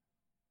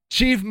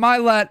Chief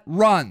Mylett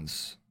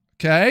runs.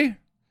 Okay?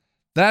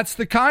 That's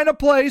the kind of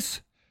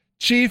place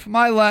Chief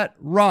Mylett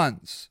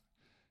runs.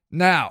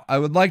 Now, I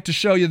would like to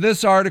show you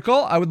this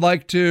article. I would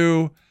like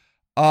to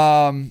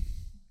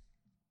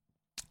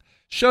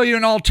show you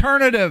an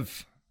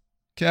alternative.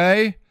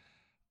 Okay?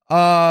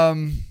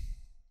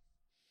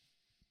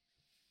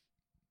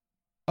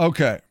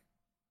 Okay.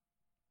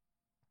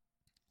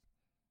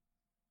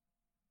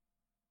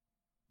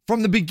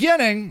 From the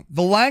beginning,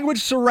 the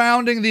language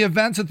surrounding the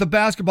events at the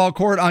basketball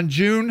court on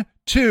June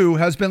 2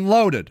 has been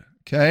loaded.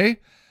 Okay?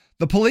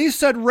 The police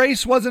said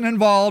race wasn't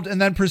involved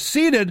and then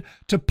proceeded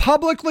to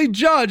publicly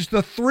judge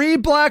the 3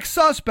 black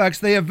suspects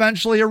they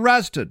eventually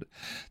arrested.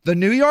 The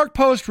New York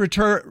Post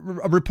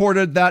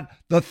reported that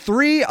the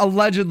 3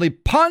 allegedly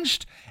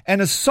punched and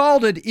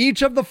assaulted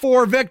each of the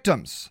 4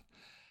 victims.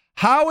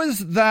 How is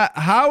it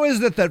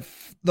that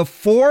the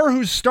 4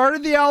 who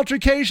started the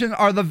altercation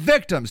are the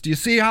victims? Do you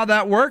see how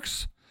that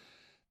works?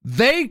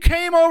 They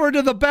came over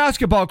to the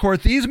basketball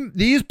court.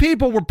 These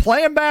people were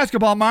playing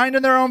basketball,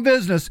 minding their own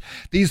business.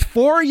 These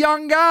 4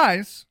 young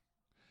guys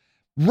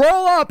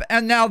roll up,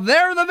 and now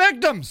they're the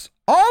victims.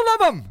 All of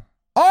them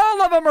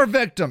are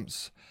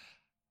victims.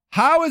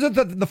 How is it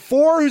that the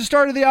 4 who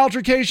started the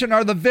altercation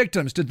are the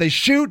victims? Did they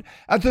shoot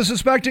at the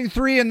suspecting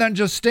 3 and then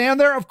just stand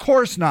there? Of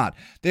course not.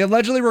 They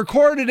allegedly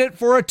recorded it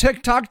for a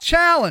TikTok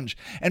challenge,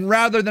 and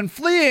rather than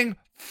fleeing,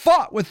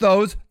 fought with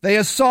those they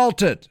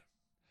assaulted.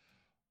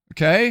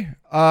 Okay.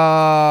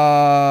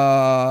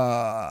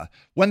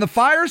 When the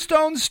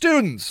Firestone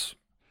students,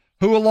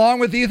 who along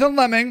with Ethan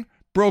Lemming,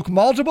 broke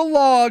multiple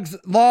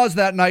laws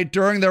that night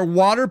during their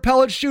water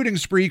pellet shooting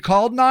spree,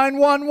 called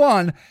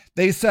 911,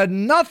 they said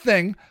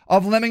nothing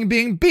of Lemming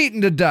being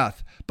beaten to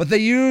death, but they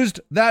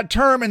used that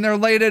term in their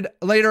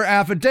later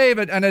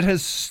affidavit, and it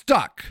has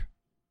stuck.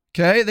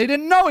 Okay. They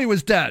didn't know he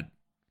was dead.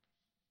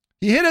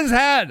 He hit his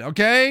head.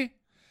 Okay.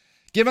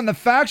 Given the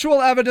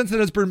factual evidence that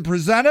has been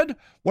presented,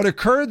 what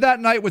occurred that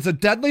night was a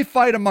deadly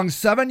fight among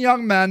 7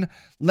 young men.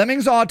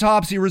 Lemming's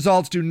autopsy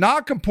results do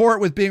not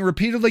comport with being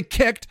repeatedly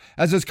kicked,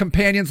 as his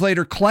companions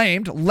later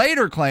claimed,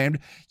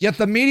 yet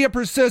the media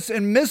persists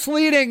in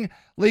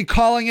misleadingly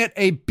calling it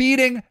a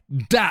beating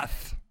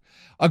death.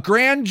 A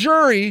grand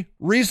jury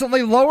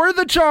recently lowered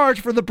the charge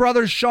for the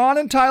brothers Sean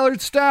and Tyler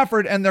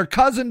Stafford and their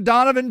cousin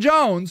Donovan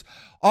Jones,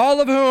 all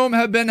of whom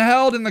have been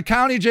held in the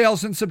county jail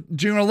since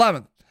June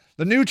 11th.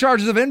 The new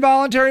charges of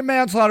involuntary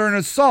manslaughter and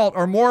assault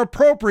are more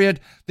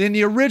appropriate than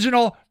the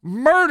original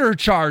murder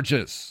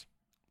charges.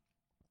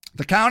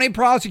 The county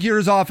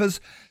prosecutor's office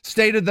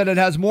stated that it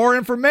has more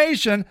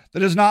information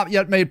that is not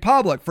yet made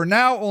public. For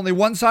now, only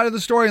one side of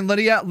the story and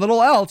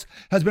little else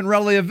has been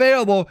readily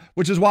available,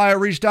 which is why I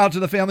reached out to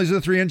the families of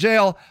the 3 in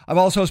jail. I've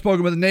also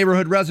spoken with the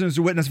neighborhood residents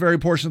who witnessed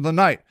various portions of the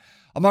night.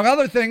 Among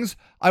other things,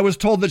 I was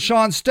told that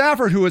Sean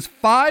Stafford, who is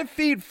 5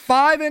 feet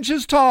 5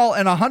 inches tall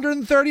and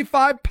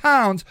 135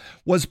 pounds,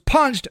 was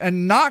punched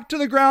and knocked to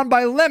the ground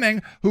by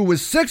Lemming, who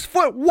was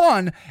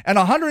 6'1" and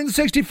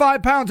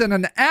 165 pounds and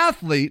an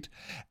athlete,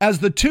 as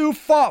the 2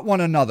 fought one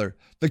another.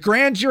 The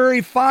grand jury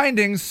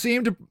findings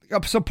seem to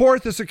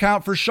support this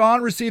account, for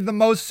Sean received the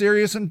most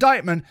serious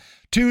indictment,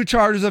 2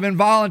 charges of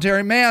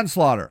involuntary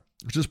manslaughter,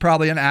 which is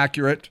probably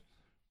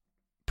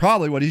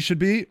what he should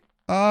be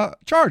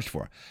charged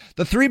for.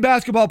 The 3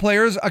 basketball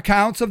players'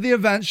 accounts of the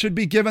event should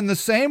be given the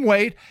same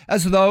weight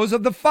as those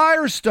of the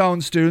Firestone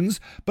students,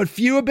 but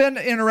few have been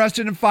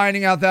interested in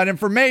finding out that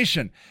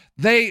information.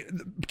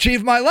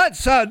 Chief Mylett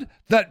said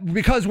that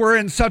because we're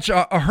in such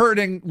a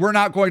hurting, we're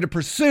not going to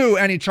pursue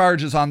any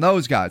charges on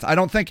those guys. I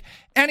don't think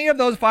any of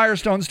those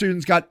Firestone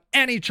students got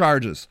any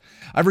charges.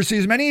 I've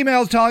received many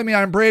emails telling me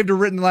I'm brave to have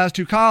written the last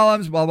 2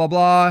 columns, blah,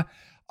 blah,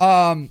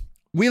 blah.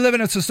 We live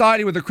in a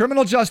society with a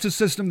criminal justice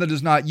system that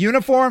is not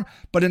uniform,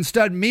 but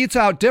instead metes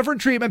out different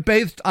treatment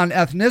based on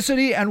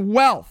ethnicity and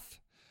wealth.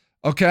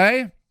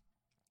 Okay?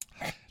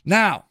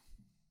 Now,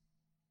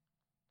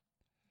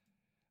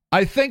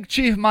 I think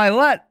Chief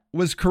Mylett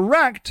was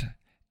correct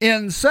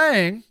in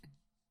saying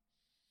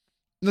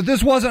that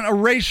this wasn't a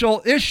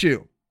racial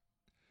issue,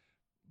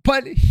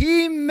 but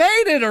he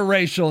made it a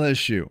racial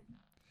issue.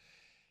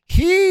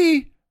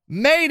 He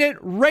made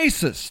it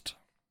racist.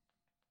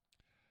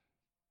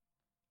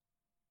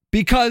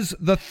 Because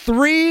the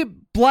 3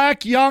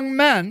 black young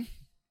men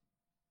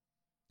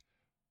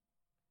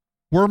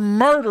were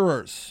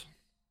murderers.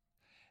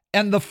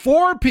 And the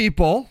 4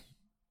 people,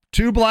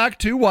 2 black,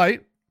 2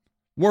 white,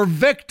 were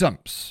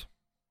victims.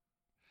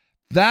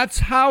 That's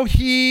how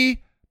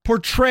he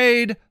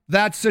portrayed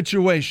that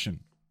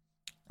situation.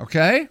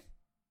 Okay?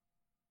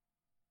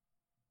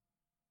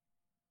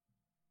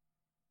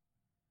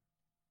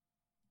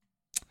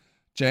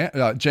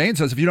 Jane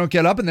says, if you don't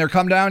get up in there,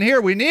 come down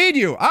here. We need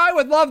you. I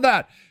would love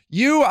that.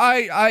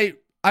 I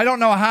don't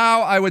know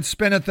how I would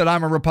spin it that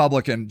I'm a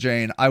Republican,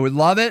 Jane. I would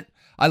love it.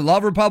 I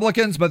love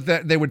Republicans, but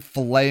they would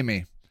fillet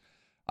me.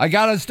 I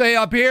got to stay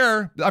up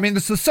here. I mean,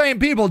 it's the same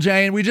people,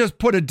 Jane. We just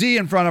put a D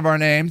in front of our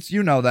names.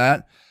 You know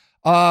that.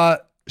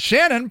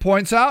 Shannon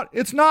points out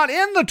it's not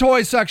in the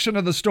toy section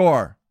of the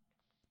store.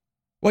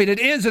 Wait, it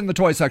is in the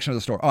toy section of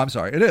the store. Oh, I'm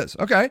sorry. It is.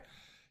 Okay.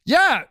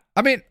 Yeah.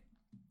 I mean,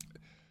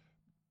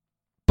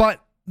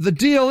 but the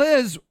deal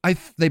is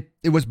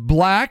it was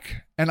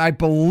black, and I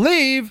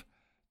believe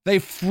they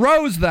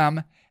froze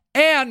them.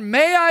 And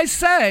may I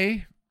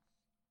say,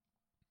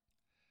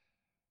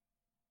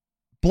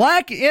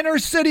 black inner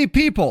city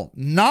people,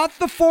 not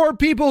the 4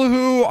 people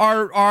who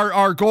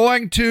are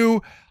going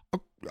to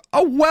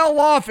a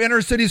well-off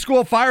inner city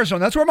school, Firestone.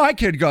 That's where my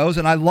kid goes,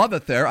 and I love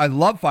it there. I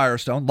love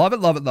Firestone. Love it,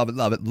 love it, love it,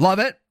 love it, love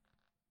it.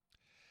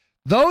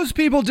 Those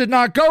people did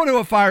not go to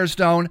a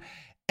Firestone,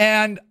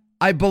 and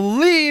I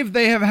believe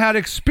they have had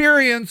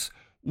experience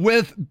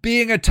with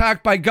being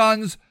attacked by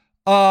guns.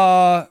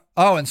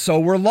 And so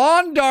were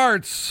lawn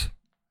darts.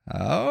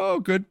 Oh,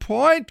 good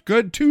point.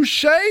 Good.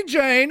 Touche,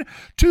 Jane.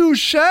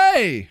 Touche.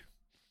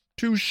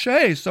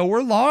 Touche. So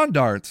we're lawn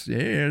darts.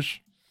 Yes.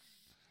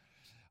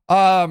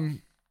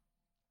 Okay.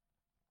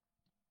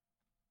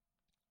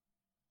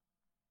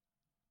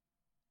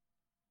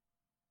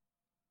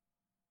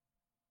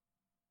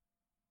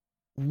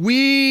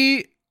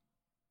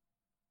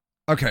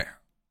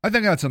 I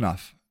think that's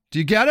enough. Do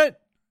you get it?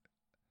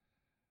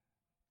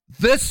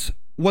 This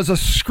was a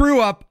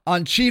screw up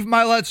on Chief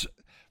Mylett's.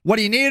 What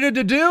he needed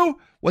to do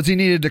was he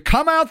needed to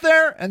come out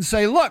there and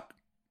say, look,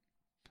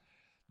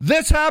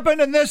 this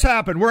happened and this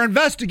happened. We're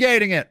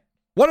investigating it.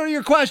 What are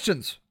your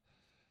questions?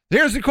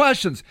 Here's the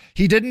questions.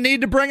 He didn't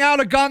need to bring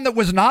out a gun that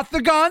was not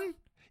the gun.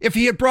 If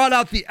he had brought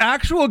out the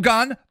actual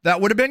gun,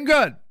 that would have been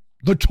good.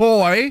 The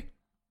toy.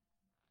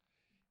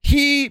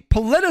 He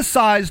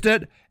politicized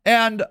it,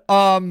 and,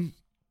 by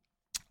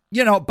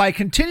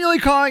continually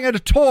calling it a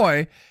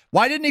toy,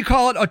 why didn't he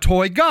call it a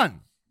toy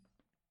gun?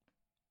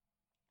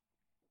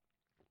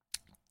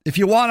 If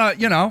you want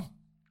to,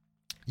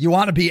 you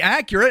want to be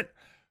accurate,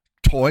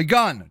 toy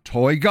gun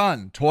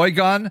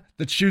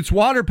that shoots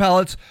water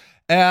pellets.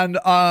 And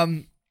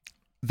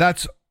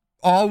that's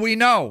all we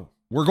know.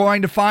 We're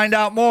going to find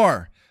out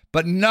more.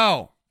 But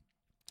no,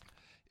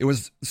 it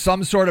was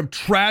some sort of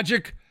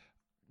tragic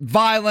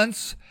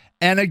violence.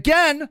 And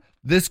again,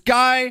 this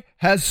guy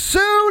has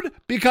sued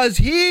because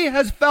he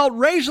has felt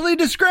racially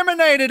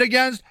discriminated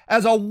against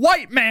as a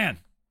white man,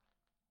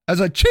 as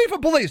a chief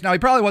of police. Now, he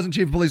probably wasn't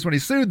chief of police when he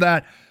sued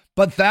that,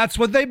 but that's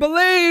what they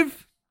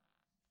believe.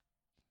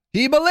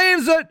 He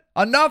believes it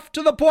enough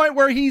to the point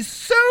where he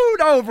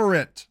sued over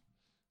it.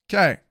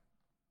 Okay,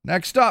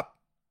 next up.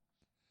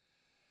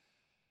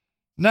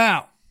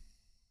 Now,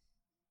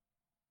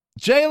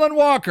 Jayland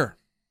Walker,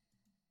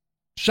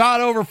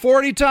 shot over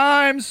 40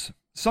 times.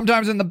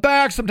 Sometimes in the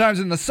back, sometimes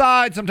in the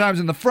side, sometimes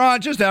in the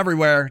front, just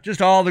everywhere.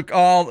 Just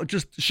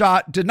just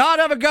shot. Did not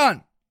have a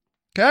gun.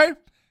 Okay?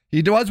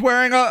 He was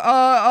wearing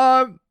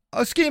a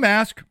ski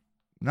mask.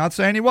 Not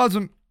saying he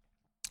wasn't.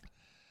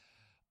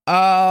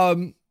 Now,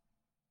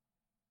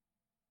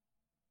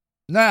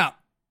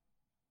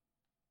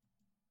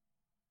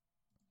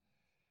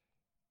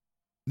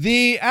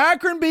 the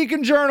Akron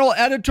Beacon Journal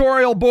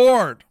editorial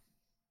board,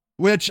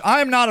 which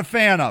I'm not a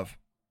fan of,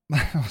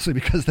 mostly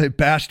because they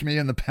bashed me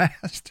in the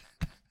past.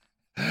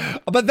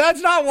 But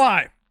that's not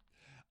why.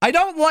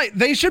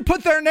 They should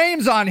put their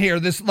names on here,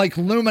 this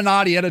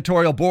Illuminati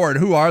editorial board.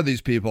 Who are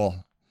these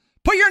people?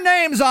 Put your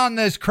names on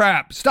this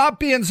crap. Stop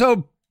being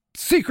so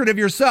secretive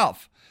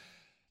yourself.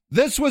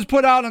 This was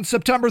put out on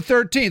September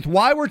 13th.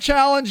 Why we're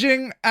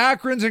challenging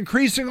Akron's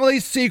increasingly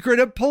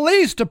secretive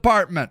police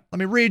department. Let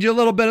me read you a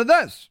little bit of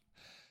this.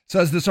 It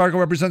says this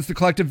article represents the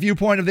collective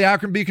viewpoint of the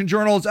Akron Beacon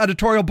Journal's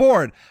editorial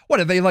board. What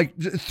are they,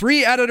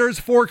 3 editors,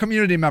 4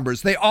 community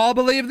members? They all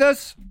believe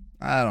this?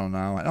 I don't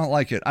know. I don't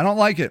like it.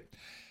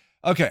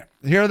 Okay,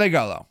 here they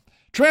go, though.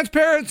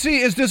 Transparency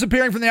is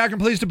disappearing from the Akron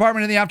Police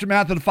Department in the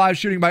aftermath of the 5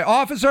 shootings by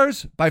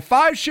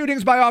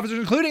officers,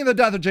 including the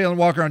death of Jayland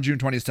Walker on June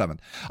 27th.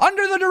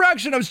 Under the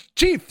direction of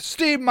Chief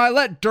Steve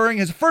Mylett during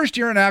his first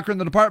year in Akron,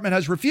 the department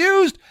has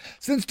refused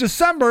since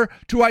December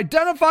to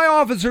identify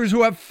officers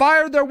who have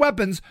fired their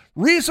weapons,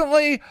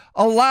 recently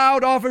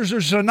allowed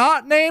officers to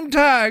not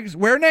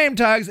wear name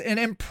tags, and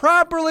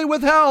improperly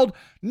withheld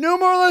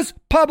numerous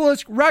public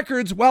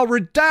records while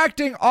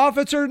redacting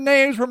officer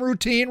names from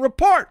routine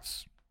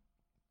reports.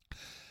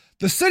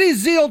 The city's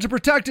zeal to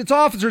protect its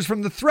officers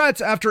from the threats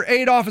after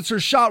 8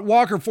 officers shot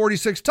Walker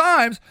 46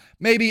 times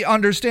may be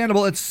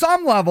understandable at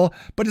some level,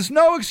 but it's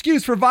no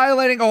excuse for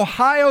violating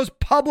Ohio's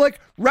Public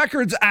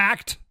Records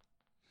Act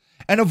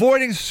and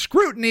avoiding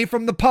scrutiny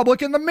from the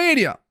public and the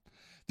media.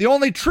 The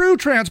only true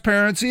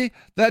transparency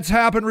that's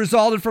happened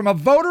resulted from a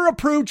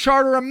voter-approved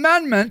charter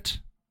amendment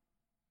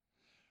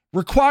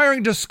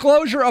requiring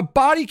disclosure of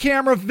body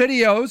camera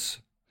videos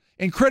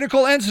in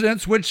critical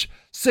incidents, which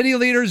city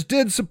leaders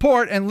did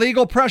support, and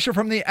legal pressure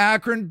from the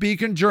Akron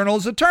Beacon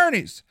Journal's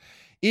attorneys.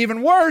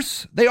 Even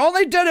worse, they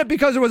only did it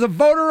because it was a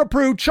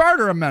voter-approved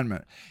charter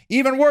amendment.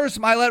 Even worse,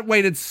 Mylett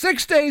waited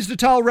 6 days to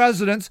tell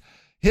residents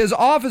his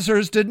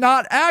officers did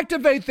not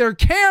activate their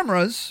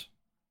cameras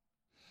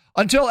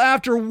until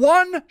after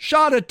one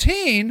shot a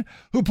teen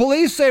who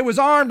police say was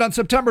armed on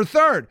September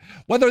 3rd.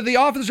 Whether the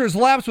officer's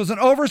lapse was an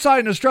oversight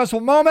in a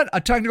stressful moment,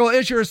 a technical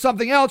issue, or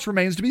something else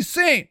remains to be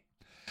seen.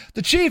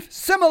 The chief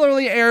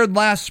similarly erred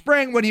last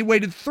spring when he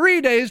waited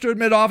 3 days to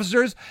admit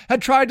officers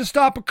had tried to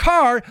stop a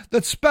car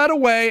that sped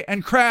away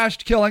and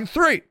crashed, killing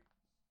 3.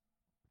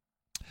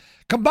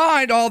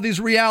 Combined, all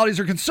these realities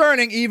are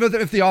concerning, even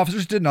if the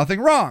officers did nothing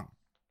wrong.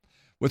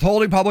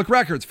 Withholding public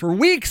records. For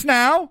weeks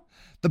now,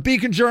 the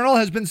Beacon Journal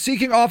has been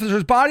seeking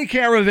officers' body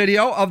camera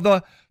video of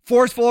the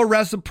forceful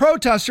arrest of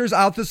protesters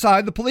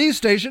outside the police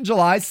station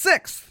July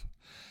 6th.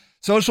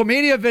 Social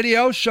media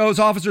video shows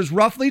officers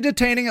roughly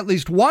detaining at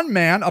least one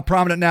man, a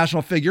prominent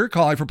national figure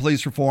calling for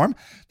police reform.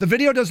 The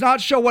video does not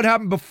show what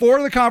happened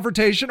before the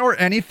confrontation or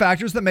any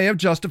factors that may have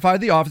justified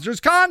the officer's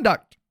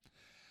conduct.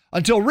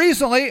 Until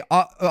recently,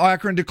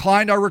 Akron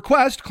declined our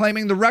request,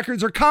 claiming the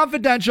records are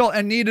confidential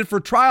and needed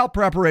for trial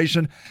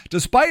preparation,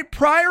 despite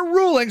prior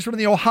rulings from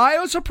the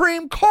Ohio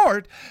Supreme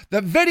Court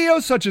that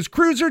videos such as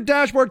cruiser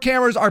dashboard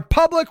cameras are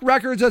public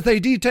records as they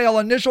detail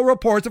initial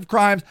reports of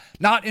crimes,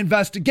 not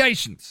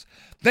investigations.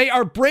 They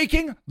are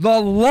breaking the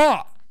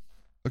law,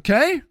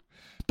 okay?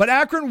 But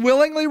Akron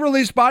willingly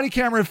released body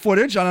camera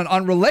footage on an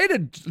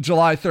unrelated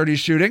July 30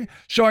 shooting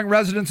showing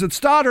residents at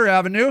Stoddard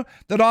Avenue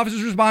that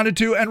officers responded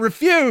to and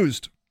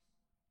refused.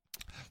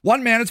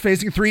 One man is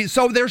facing 3,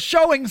 so they're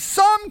showing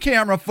some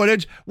camera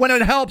footage when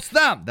it helps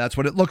them. That's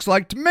what it looks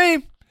like to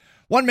me.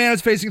 One man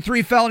is facing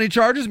 3 felony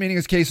charges, meaning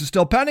his case is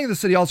still pending. The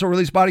city also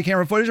released body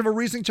camera footage of a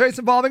recent chase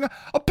involving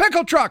a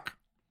pickle truck.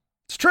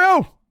 It's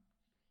true.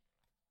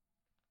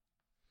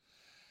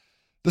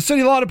 The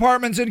city law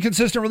department's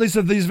inconsistent release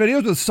of these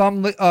videos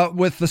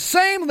with the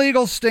same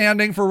legal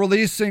standing for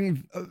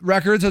releasing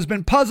records has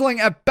been puzzling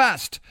at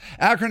best.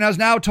 Akron has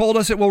now told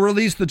us it will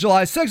release the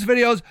July 6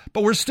 videos,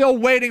 but we're still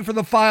waiting for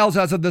the files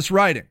as of this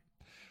writing.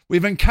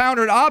 We've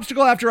encountered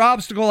obstacle after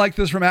obstacle like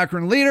this from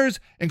Akron leaders,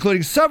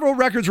 including several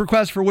records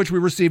requests for which we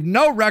received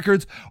no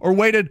records or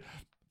waited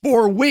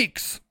for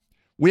weeks.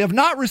 We have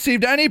not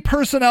received any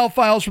personnel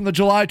files from the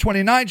July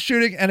 29th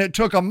shooting, and it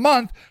took a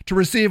month to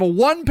receive a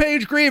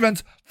 1-page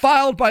grievance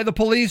filed by the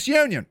police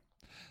union.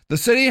 The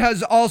city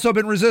has also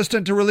been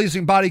resistant to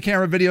releasing body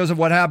camera videos of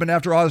what happened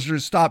after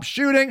officers stopped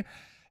shooting,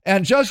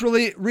 and just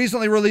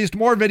recently released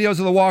more videos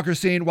of the Walker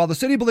scene. While the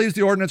city believes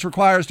the ordinance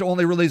requires to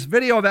only release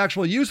video of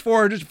actual use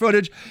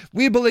footage,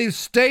 we believe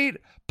state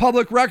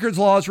public records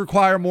laws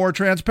require more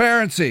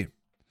transparency.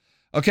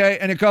 Okay,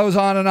 and it goes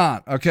on and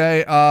on.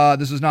 Okay,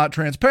 this is not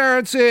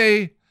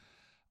transparency.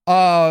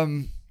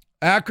 Akron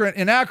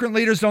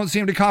leaders don't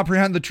seem to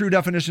comprehend the true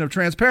definition of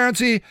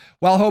transparency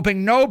while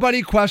hoping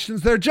nobody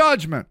questions their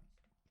judgment.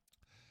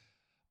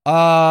 We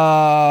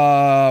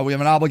have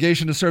an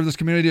obligation to serve this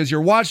community as your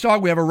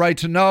watchdog. We have a right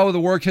to know the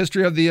work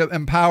history of the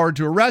empowered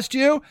to arrest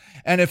you,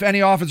 and if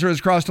any officer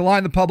has crossed a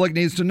line, the public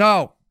needs to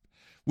know.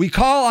 We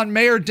call on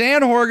Mayor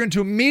Dan Horgan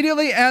to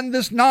immediately end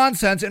this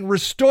nonsense and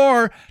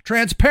restore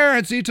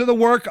transparency to the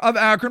work of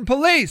Akron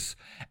Police.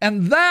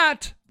 And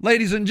that,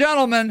 ladies and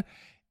gentlemen,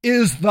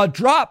 is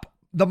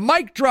the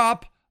mic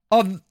drop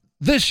of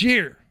this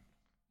year.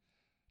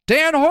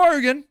 Dan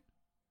Horgan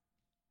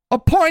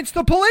appoints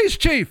the police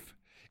chief.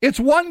 It's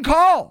one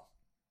call.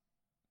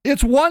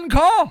 It's one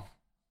call.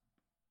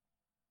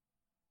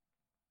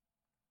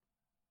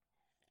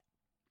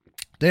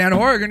 Dan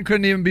Horgan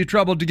couldn't even be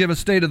troubled to give a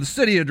State of the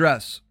City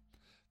address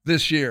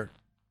this year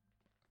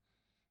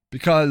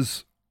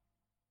because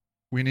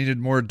we needed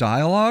more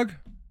dialogue.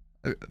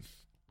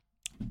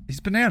 He's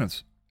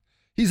bananas.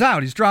 He's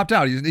out. He's dropped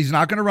out. He's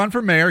not going to run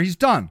for mayor. He's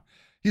done.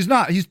 He's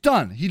not. He's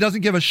done. He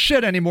doesn't give a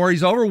shit anymore.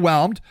 He's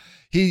overwhelmed.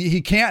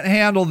 He can't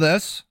handle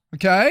this.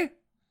 Okay?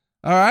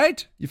 All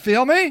right? You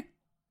feel me?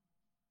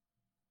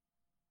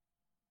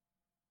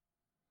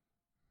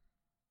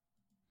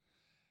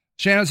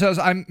 Shannon says,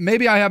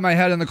 maybe I have my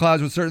head in the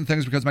clouds with certain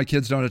things because my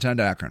kids don't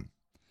attend Akron.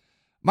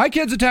 My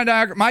kid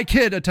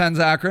attends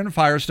Akron,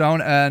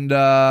 Firestone, and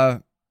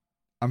I'm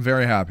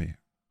very happy.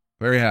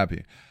 Very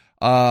happy.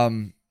 All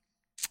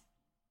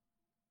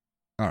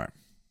right.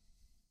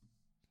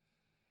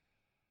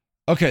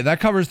 Okay,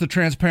 that covers the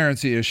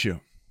transparency issue.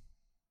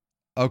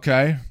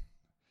 Okay.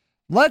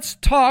 Let's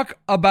talk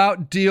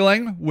about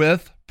dealing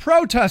with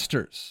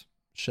protesters.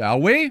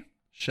 Shall we?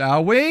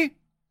 Shall we?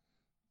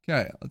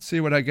 Okay, let's see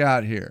what I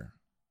got here.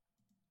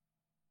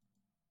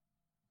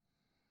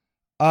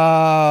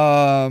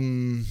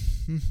 Let's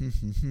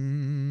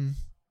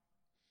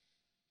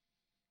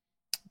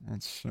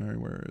see,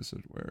 where is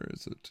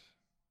it?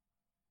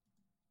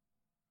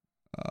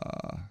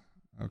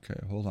 Okay,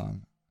 hold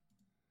on.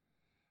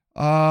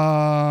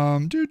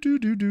 Do.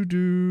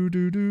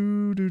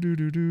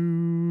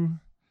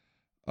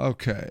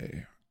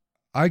 Okay.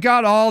 I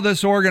got all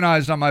this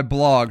organized on my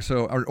blog,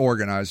 so or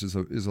organized is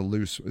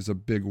a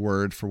big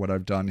word for what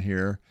I've done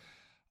here.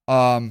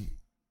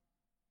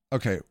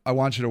 Okay, I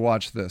want you to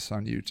watch this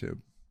on YouTube.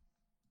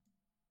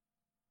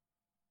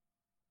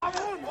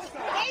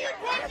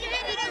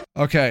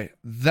 Okay,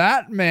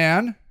 that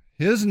man,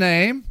 his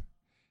name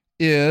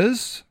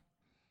is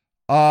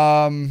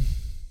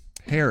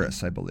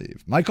Harris, I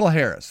believe. Michael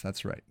Harris,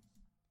 that's right.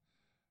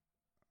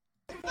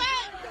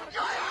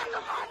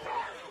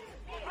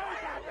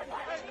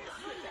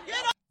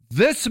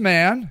 This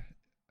man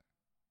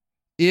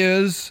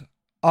is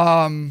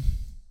well,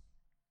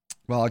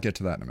 I'll get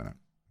to that in a minute.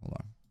 Hold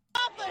on.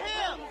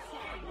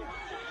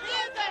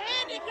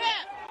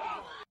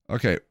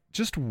 Okay,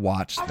 just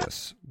watch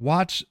this.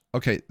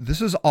 Okay,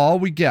 this is all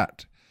we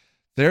get.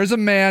 There's a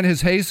man,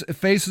 his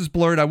face is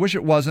blurred. I wish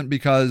it wasn't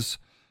because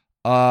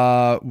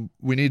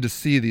we need to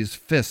see these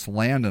fists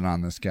landing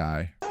on this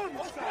guy.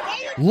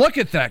 Look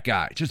at that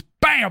guy. Just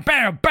bam,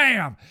 bam,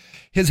 bam.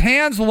 His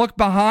hands look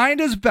behind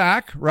his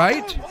back,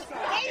 right?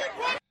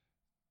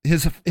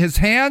 His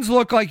hands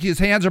look like his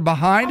hands are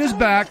behind his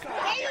back.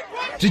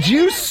 Did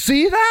you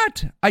see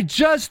that?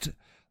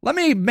 Let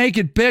me make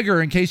it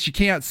bigger in case you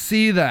can't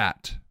see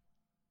that.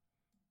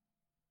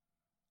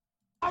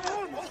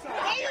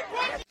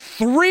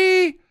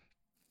 3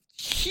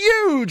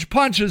 huge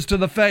punches to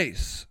the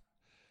face.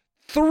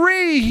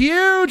 3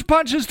 huge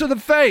punches to the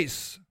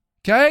face.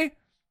 Okay?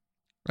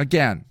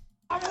 Again.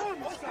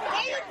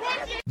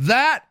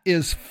 That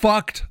is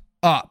fucked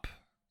up.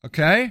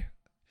 Okay?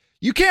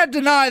 You can't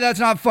deny that's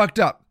not fucked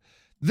up.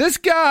 This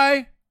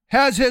guy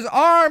has his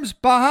arms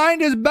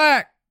behind his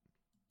back.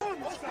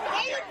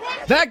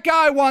 That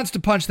guy wants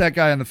to punch that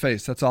guy in the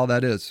face. That's all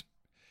that is.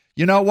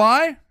 You know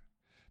why?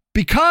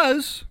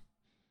 Because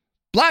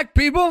black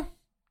people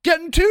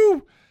getting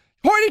too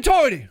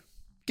hoity-toity.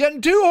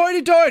 Getting too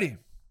hoity-toity.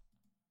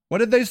 What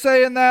did they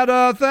say in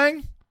that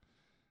thing?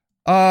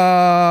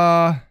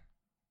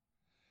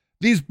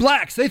 These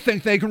blacks, they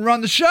think they can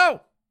run the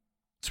show.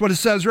 That's what it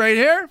says right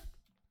here.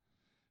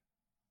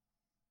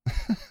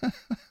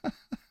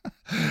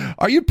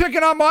 Are you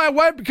picking on my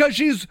wife because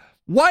she's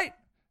white?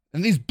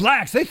 And these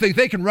blacks, they think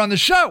they can run the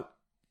show.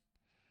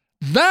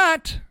 Now,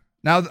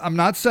 I'm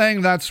not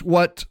saying that's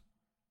what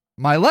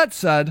Mylett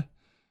said,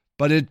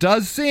 but it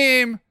does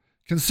seem,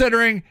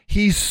 considering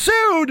he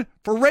sued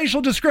for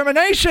racial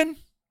discrimination,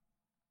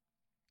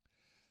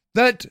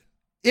 that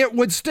it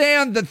would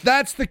stand that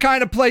that's the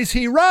kind of place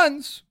he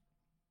runs.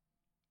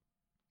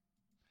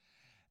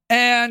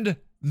 And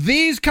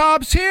these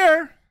cops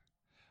here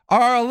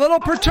are a little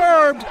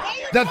perturbed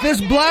that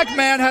this black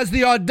man has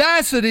the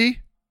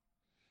audacity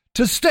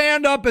to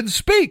stand up and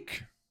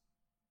speak.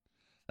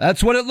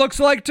 That's what it looks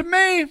like to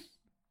me.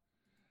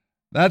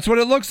 That's what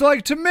it looks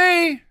like to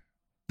me.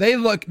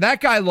 That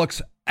guy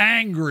looks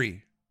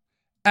angry.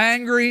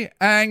 Angry.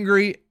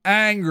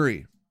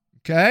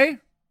 Okay?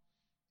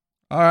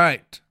 All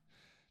right.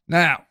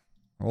 Now,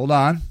 hold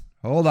on.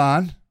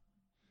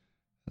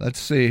 Let's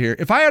see here.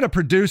 If I had a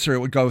producer, it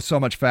would go so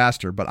much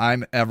faster, but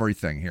I'm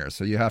everything here.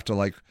 So you have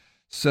to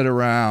sit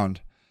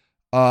around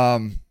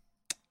and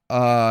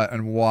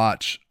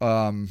watch.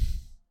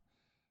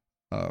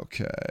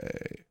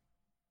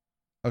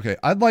 Okay,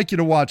 I'd like you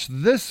to watch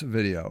this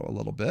video a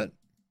little bit.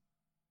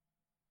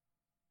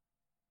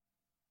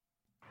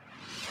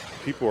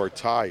 People are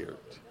tired.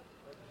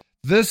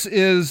 This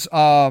is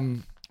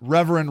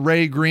Reverend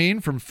Ray Green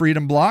from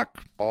Freedom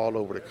Block. All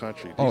over the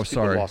country. These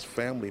people lost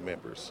family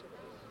members.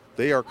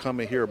 They are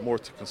coming here more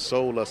to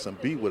console us and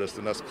be with us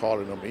than us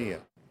calling them in.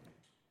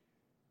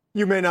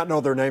 You may not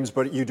know their names,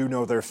 but you do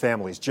know their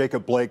families.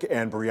 Jacob Blake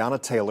and Breonna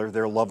Taylor,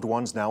 their loved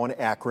ones now in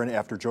Akron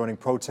after joining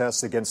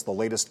protests against the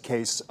latest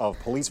case of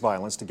police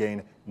violence to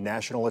gain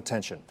national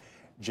attention.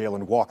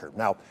 Jayland Walker.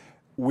 Now,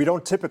 we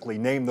don't typically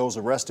name those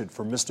arrested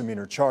for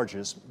misdemeanor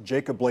charges.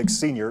 Jacob Blake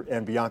Sr.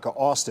 and Bianca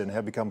Austin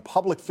have become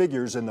public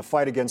figures in the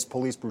fight against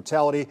police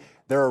brutality.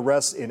 Their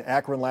arrests in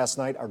Akron last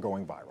night are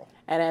going viral.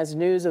 And as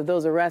news of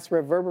those arrests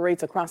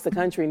reverberates across the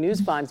country, News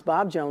 5's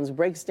Bob Jones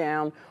breaks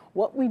down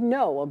what we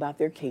know about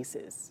their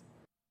cases.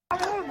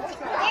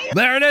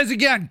 There it is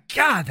again.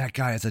 God, that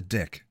guy is a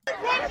dick.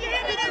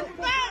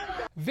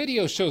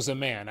 Video shows a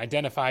man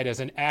identified as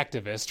an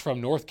activist from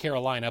North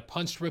Carolina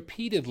punched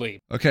repeatedly.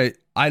 Okay,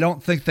 I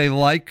don't think they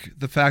like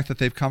the fact that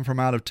they've come from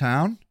out of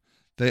town.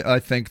 I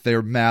think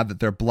they're mad that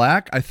they're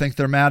black. I think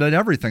they're mad at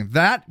everything.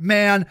 That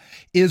man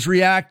is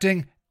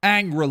reacting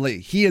angrily.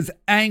 He is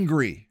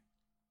angry.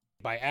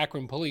 By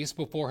Akron police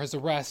before his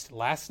arrest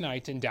last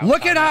night in downtown.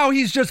 Look at how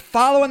he's just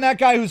following that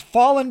guy who's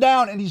fallen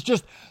down, and he's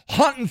just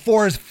hunting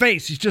for his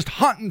face. He's just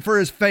hunting for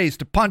his face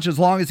to punch as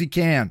long as he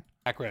can.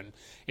 Akron.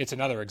 It's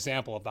another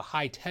example of the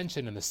high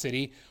tension in the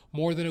city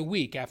more than a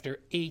week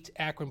after 8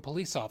 Akron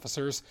police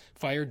officers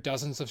fired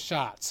dozens of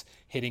shots,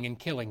 hitting and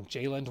killing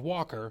Jayland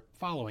Walker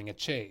following a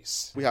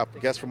chase. We have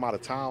guests from out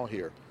of town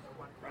here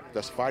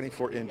that's fighting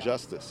for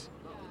injustice.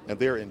 and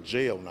they're in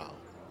jail now.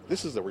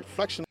 This is a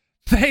reflection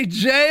They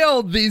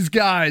jailed these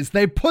guys.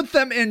 They put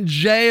them in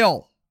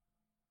jail.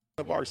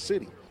 of our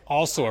city.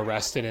 Also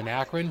arrested in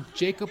Akron,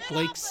 Jacob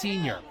Blake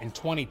Sr. In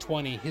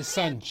 2020, his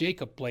son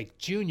Jacob Blake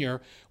Jr.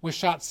 was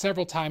shot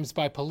several times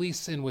by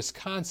police in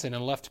Wisconsin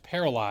and left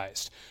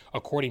paralyzed.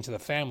 According to the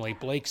family,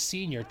 Blake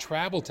Sr.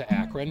 traveled to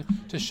Akron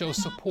to show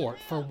support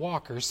for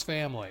Walker's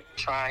family.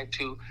 Trying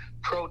to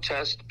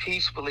protest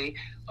peacefully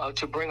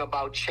to bring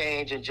about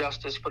change and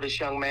justice for this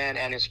young man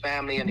and his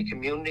family and the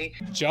community.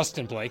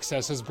 Justin Blake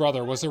says his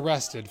brother was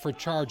arrested for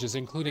charges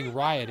including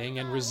rioting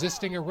and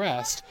resisting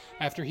arrest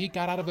after he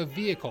got out of a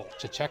vehicle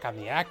to check on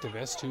the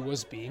activist who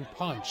was being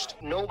punched.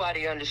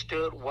 Nobody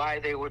understood why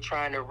they were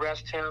trying to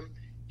arrest him.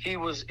 He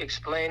was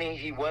explaining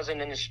he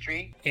wasn't in the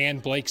street.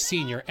 And Blake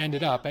Sr.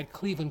 ended up at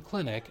Cleveland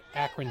Clinic,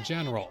 Akron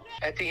General.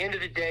 At the end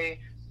of the day,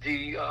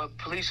 the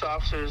police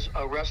officers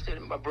arrested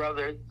my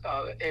brother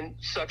in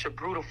such a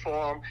brutal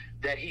form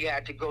that he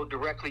had to go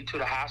directly to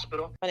the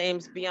hospital. My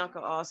name's Bianca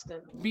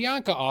Austin.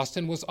 Bianca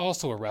Austin was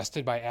also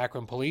arrested by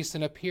Akron police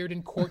and appeared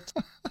in court.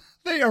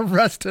 They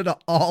arrested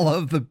all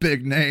of the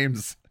big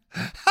names.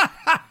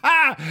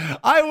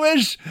 I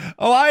wish,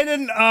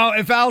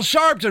 if Al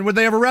Sharpton, would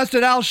they have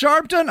arrested Al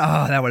Sharpton?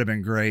 Oh, that would have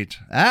been great.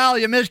 Al,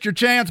 you missed your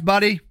chance,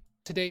 buddy.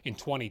 Today, in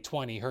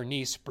 2020, her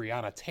niece,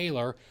 Breonna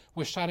Taylor,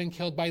 was shot and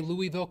killed by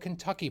Louisville,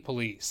 Kentucky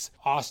police.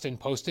 Austin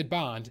posted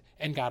bond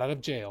and got out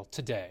of jail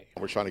today.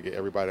 We're trying to get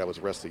everybody that was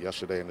arrested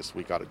yesterday and this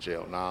week out of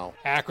jail now.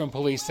 Akron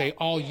police say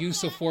all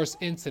use of force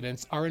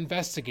incidents are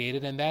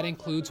investigated, and that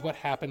includes what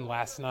happened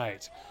last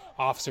night.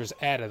 Officers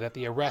added that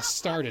the arrest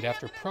started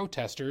after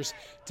protesters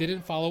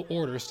didn't follow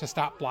orders to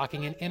stop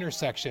blocking an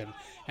intersection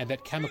and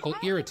that chemical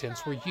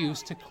irritants were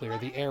used to clear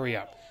the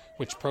area,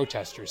 which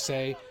protesters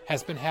say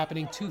has been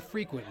happening too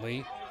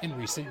frequently in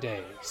recent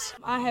days.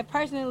 I have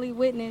personally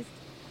witnessed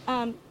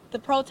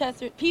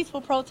the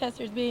peaceful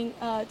protesters being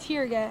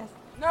tear gassed.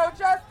 No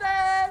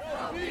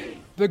justice!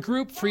 The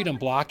group Freedom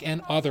Bloc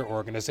and other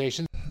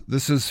organizations.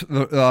 This is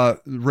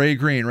Ray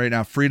Green right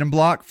now. Freedom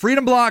Bloc,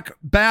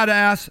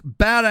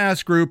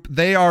 badass group.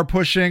 They are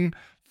pushing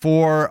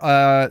for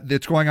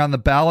it's going on the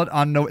ballot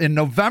in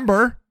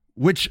November.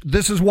 Which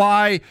this is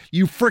why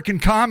you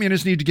frickin'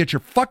 communists need to get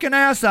your fucking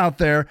ass out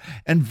there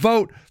and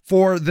vote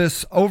for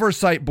this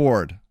oversight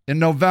board in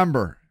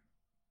November.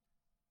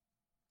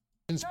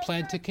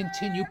 Plan to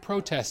continue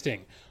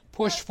protesting,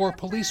 push for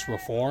police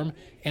reform,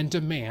 and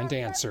demand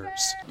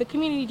answers. The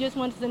community just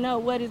wants to know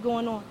what is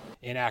going on.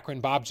 In Akron,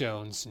 Bob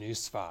Jones,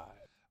 News 5.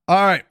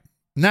 All right.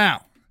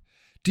 Now,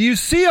 do you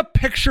see a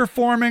picture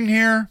forming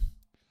here?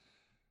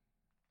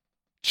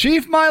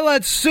 Chief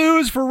Mylett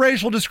sues for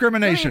racial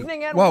discrimination.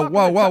 Whoa.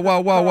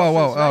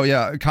 Oh,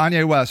 yeah.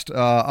 Kanye West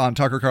on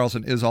Tucker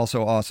Carlson is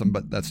also awesome,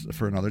 but that's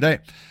for another day.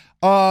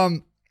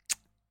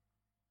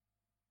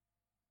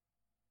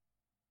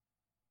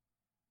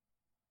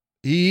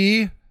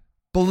 He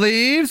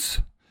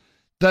believes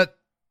that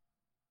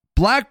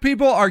black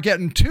people are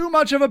getting too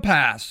much of a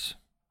pass.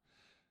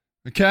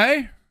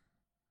 Okay?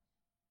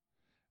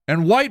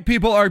 And white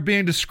people are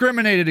being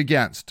discriminated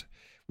against.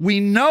 We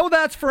know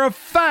that's for a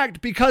fact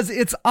because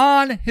it's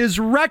on his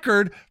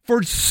record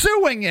for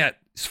suing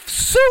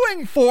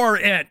for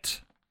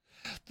it.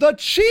 The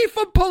chief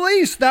of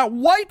police, that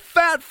white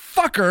fat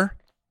fucker,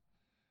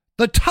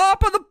 the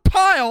top of the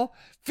pile,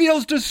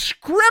 feels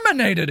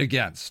discriminated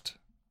against.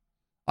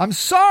 I'm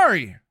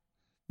sorry.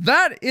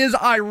 That is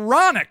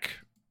ironic.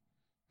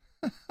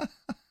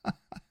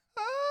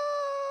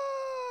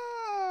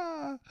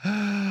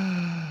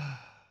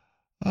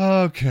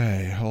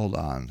 Okay, hold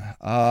on.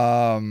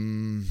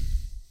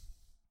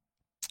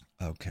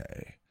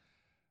 Okay.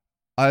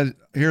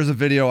 Here's a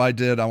video I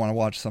did. I want to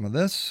watch some of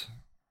this.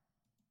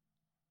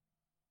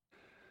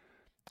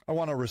 I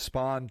want to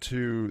respond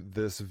to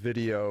this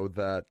video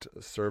that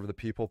Serve the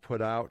People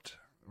put out.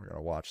 We're going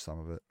to watch some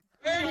of it.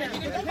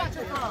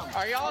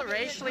 Are y'all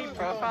racially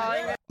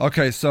profiling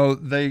Okay, so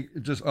they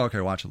just... Okay,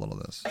 watch a little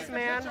of this. this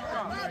man?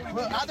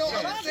 I don't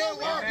understand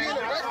why I'm being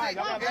arrested.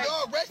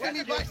 Y'all arresting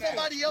me by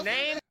somebody else.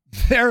 Name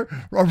They're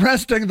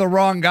arresting the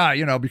wrong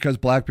guy, because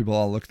black people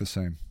all look the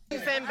same.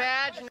 and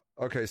badge.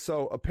 Okay,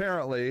 so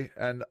apparently,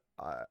 and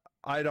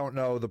I don't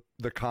know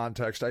the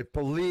context. I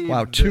believe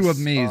two of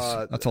me's.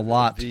 That's a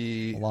lot.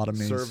 A lot of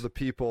me's. Serve the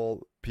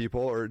people,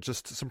 or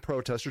just some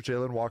protesters.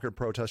 Jalen Walker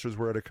protesters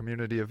were at a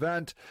community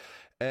event,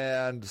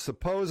 and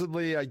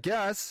supposedly, I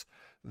guess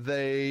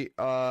they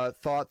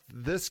thought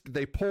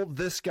they pulled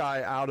this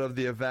guy out of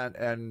the event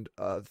and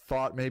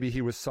thought maybe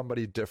he was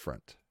somebody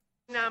different.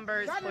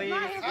 Numbers, please.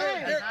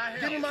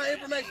 Give me my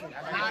information.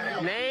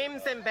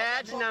 Names and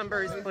badge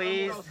numbers,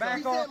 please.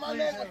 Back off,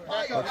 please.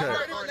 Okay.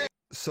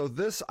 So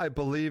this, I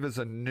believe, is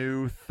a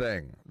new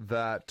thing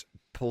that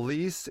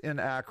police in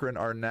Akron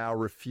are now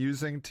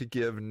refusing to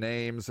give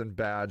names and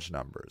badge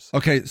numbers.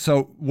 Okay,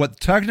 so what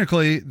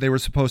technically they were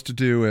supposed to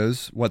do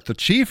is what the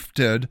chief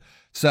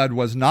said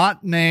was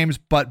not names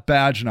but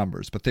badge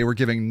numbers, but they were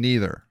giving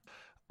neither.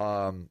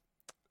 And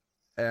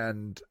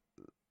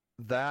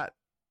that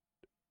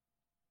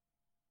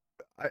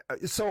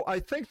So I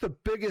think the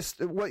biggest,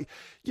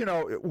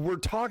 we're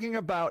talking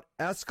about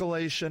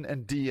escalation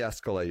and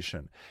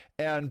de-escalation.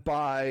 And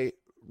by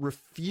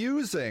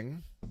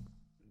refusing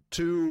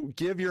to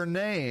give your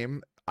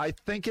name, I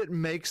think it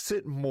makes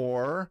it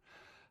more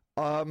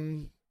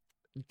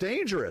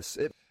dangerous.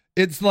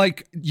 It's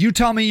like, you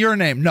tell me your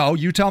name. No,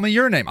 you tell me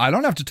your name. I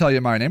don't have to tell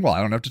you my name. Well, I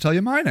don't have to tell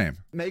you my name.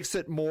 Makes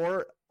it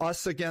more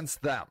us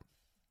against them.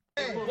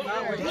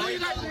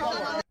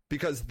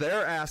 Because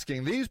they're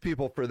asking these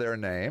people for their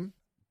name,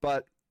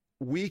 but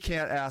we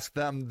can't ask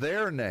them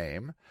their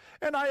name.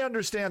 And I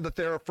understand that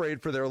they're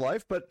afraid for their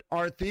life, but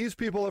aren't these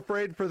people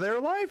afraid for their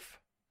life?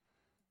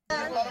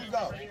 Let them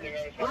go.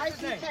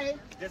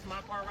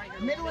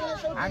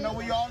 I know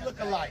we all look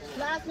alike.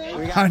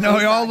 I know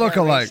we all look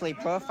alike. Racially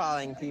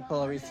profiling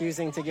people,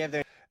 refusing to give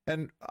their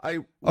And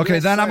okay,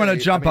 then I'm going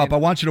to jump up. I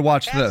want you to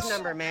watch this.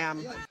 number,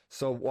 ma'am.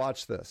 So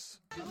watch this.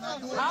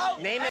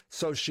 Name it.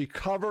 So she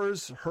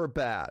covers her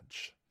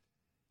badge.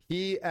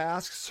 He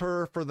asks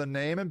her for the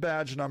name and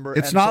badge number.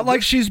 It's not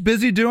like she's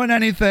busy doing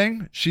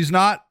anything. She's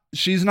not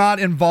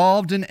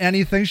involved in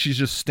anything. She's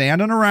just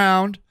standing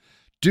around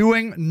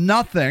doing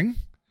nothing.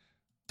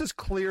 This is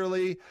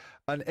clearly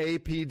an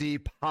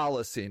APD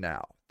policy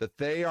now, that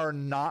they are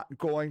not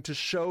going to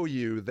show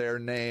you their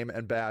name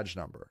and badge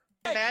number.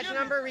 Badge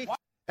number.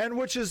 And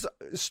which is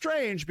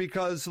strange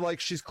because, like,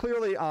 she's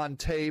clearly on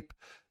tape.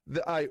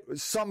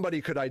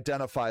 Somebody could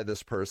identify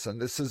this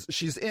person.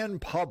 She's in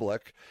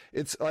public.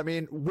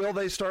 Will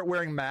they start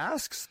wearing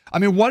masks? I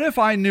mean, what if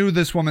I knew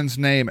this woman's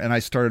name and I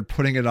started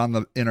putting it on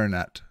the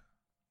internet?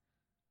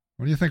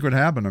 What do you think would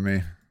happen to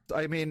me?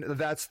 I mean,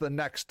 that's the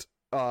next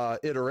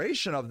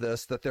iteration of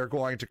this, that they're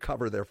going to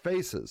cover their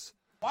faces.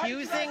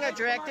 Using a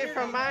directive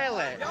from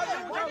Mylett.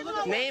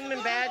 Name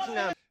and badge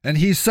number. And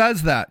he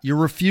says that. You're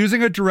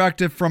refusing a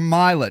directive from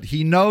Mylett.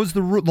 He knows the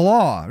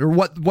law, or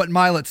what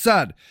Mylett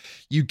said.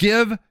 You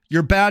give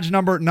your badge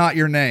number, not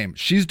your name.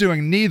 She's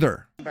doing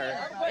neither.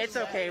 It's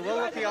okay. We'll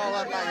look you all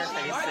up on your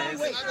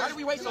faces. Why do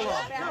we wait so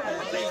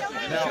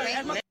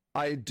long?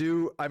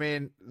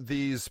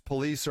 These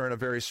police are in a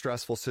very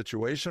stressful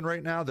situation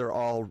right now. They're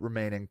all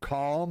remaining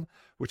calm,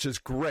 which is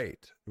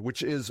great,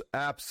 which is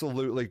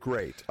absolutely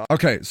great.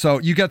 Okay, so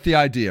you get the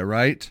idea,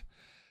 right?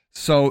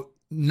 So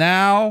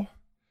now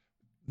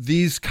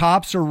these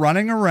cops are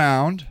running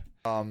around.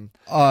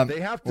 They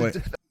have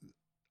to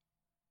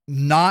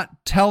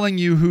not telling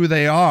you who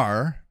they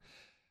are.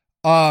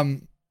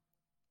 I'll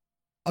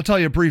tell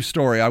you a brief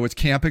story. I was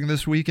camping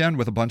this weekend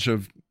with a bunch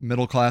of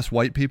middle-class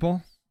white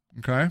people.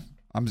 Okay.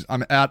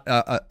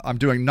 I'm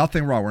doing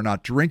nothing wrong. We're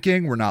not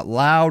drinking. We're not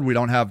loud. We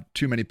don't have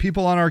too many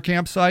people on our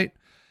campsite.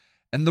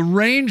 And the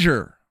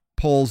ranger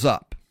pulls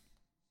up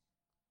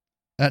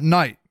at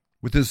night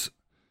with his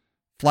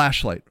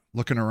flashlight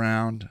looking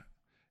around,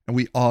 and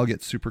we all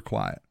get super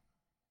quiet.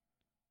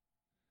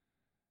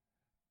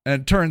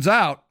 And it turns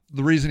out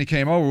the reason he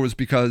came over was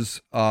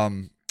because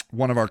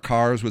one of our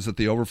cars was at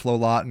the overflow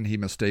lot, and he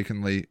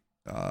mistakenly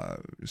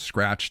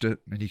scratched it,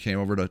 and he came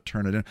over to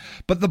turn it in.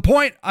 But the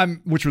point,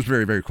 which was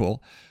very, very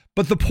cool.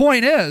 But the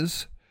point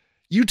is,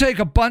 you take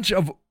a bunch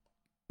of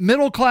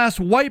middle-class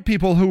white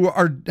people who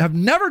have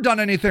never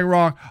done anything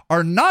wrong,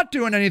 are not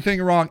doing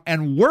anything wrong,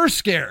 and we're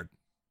scared.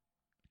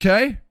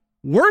 Okay?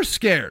 We're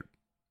scared.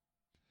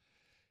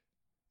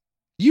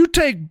 You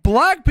take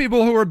black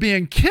people who are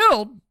being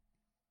killed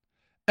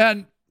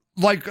and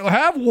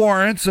have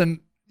warrants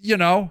and,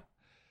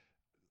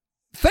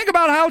 think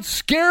about how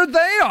scared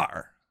they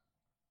are.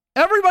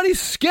 Everybody's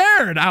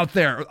scared out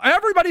there.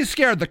 Everybody's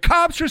scared. The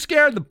cops are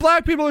scared. The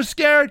black people are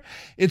scared.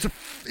 It's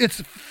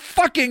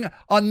fucking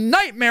a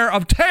nightmare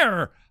of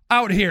terror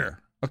out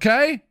here.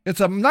 Okay? It's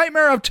a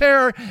nightmare of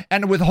terror,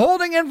 and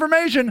withholding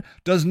information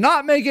does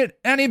not make it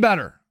any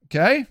better.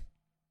 Okay?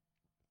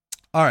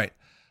 All right.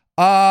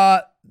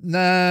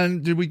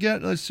 Then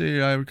let's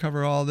see, I would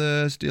cover all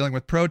this. Dealing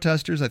with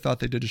protesters. I thought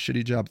they did a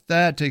shitty job at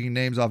that. Taking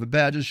names off of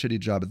badges. Shitty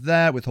job at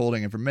that.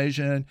 Withholding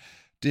information.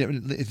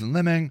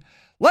 Lemming.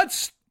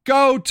 Let's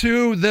go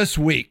to this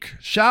week,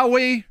 shall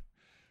we?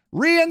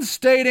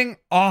 Reinstating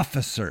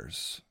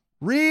officers.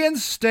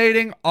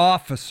 Reinstating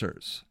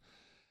officers.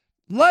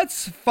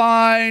 Let's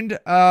find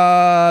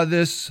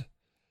this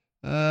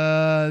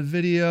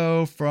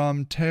video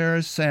from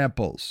Tara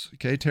Samples.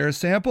 Okay, Tara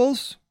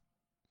Samples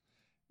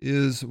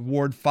is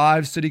Ward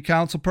 5 City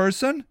Council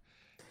person,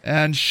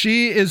 and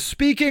she is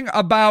speaking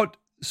about,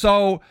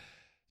 so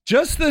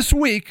just this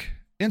week,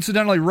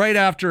 incidentally, right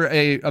after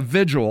a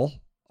vigil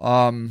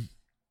for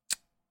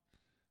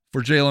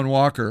Jayland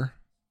Walker,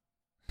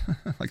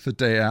 like the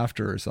day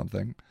after or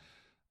something,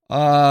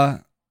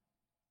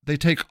 they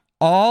take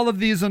all of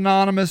these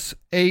anonymous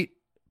 8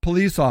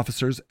 police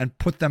officers and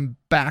put them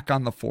back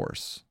on the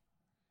force.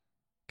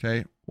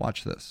 Okay,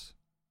 watch this.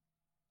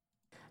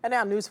 And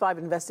now News 5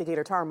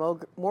 investigator Tara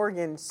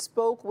Morgan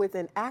spoke with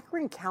an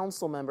Akron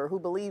council member who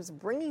believes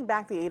bringing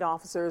back the 8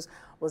 officers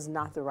was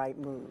not the right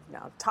move.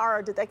 Now,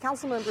 Tara, did that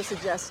council member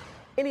suggest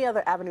any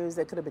other avenues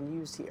that could have been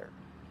used here?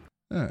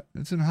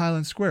 It's in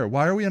Highland Square.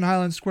 Why are we in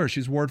Highland Square?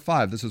 She's Ward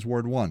 5. This is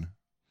Ward 1.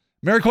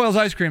 Mary Coyle's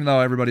ice cream, though,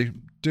 everybody.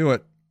 Do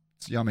it.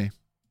 It's yummy.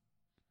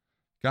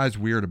 Guy's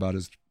weird about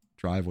his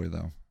driveway,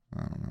 though.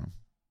 I don't know.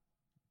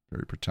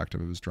 Very protective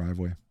of his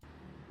driveway.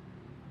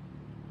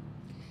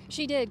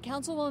 She did.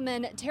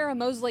 Councilwoman Tara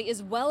Mosley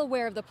is well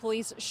aware of the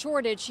police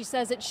shortage. She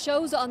says it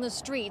shows on the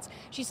streets.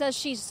 She says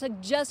she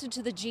suggested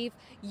to the chief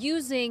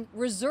using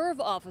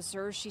reserve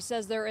officers. She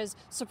says there is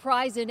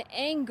surprise and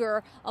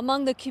anger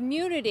among the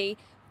community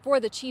for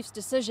the chief's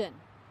decision.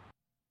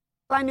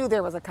 I knew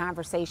there was a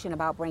conversation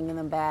about bringing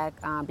them back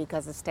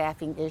because of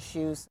staffing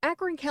issues.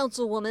 Akron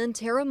Councilwoman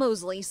Tara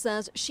Mosley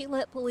says she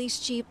let Police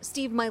Chief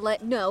Chief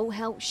Mylett know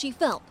how she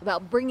felt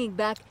about bringing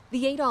back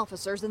the 8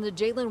 officers in the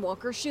Jayland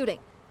Walker shooting.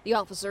 The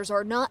officers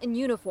are not in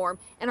uniform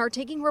and are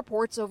taking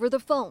reports over the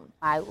phone.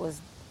 I was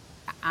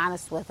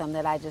honest with them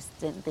that I just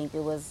didn't think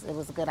it was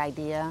a good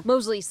idea.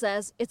 Mosley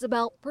says it's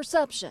about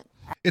perception.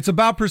 It's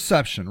about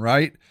perception,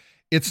 right?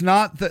 It's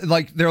not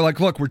like they're like,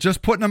 look, we're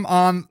just putting them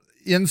on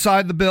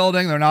inside the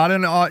building. They're not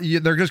in.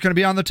 They're just going to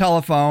be on the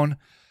telephone.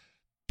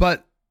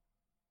 But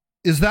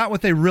is that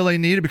what they really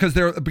needed? Because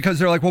they're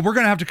like, well, we're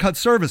going to have to cut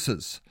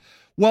services.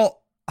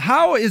 Well,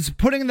 how is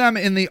putting them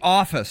in the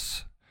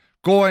office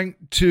going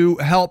to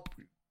help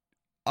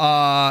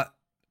not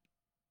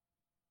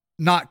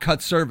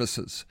cut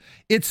services?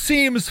 It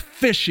seems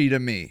fishy to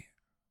me.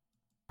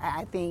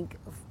 I think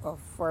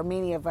for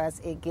many of us,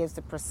 it gives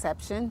the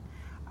perception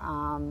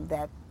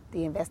that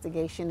the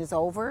investigation is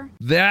over.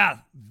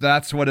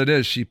 That's what it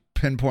is. She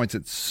pinpoints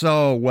it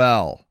so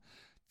well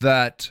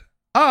that,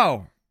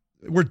 oh,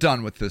 we're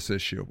done with this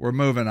issue. We're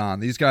moving on.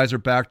 These guys are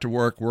back to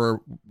work. We're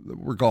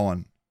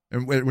going,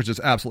 which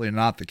is absolutely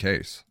not the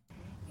case.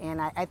 And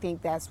I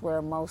think that's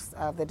where most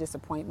of the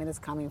disappointment is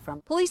coming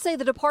from. Police say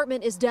the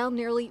department is down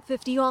nearly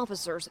 50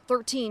 officers,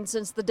 13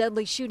 since the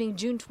deadly shooting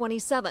June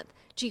 27th.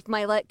 Chief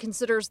Mylett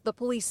considers the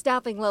police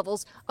staffing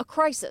levels a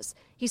crisis.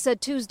 He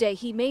said Tuesday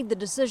he made the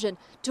decision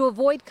to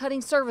avoid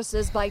cutting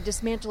services by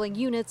dismantling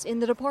units in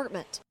the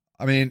department.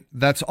 I mean,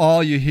 that's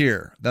all you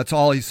hear. That's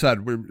all he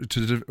said.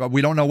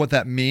 We don't know what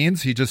that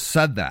means. He just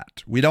said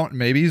that.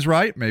 Maybe he's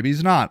right. Maybe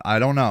he's not. I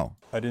don't know.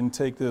 I didn't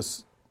take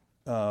this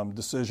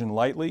decision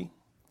lightly.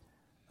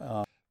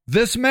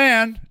 This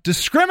man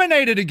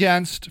discriminated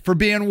against for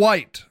being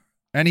white,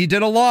 and he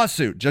did a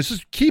lawsuit.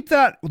 Just keep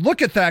that.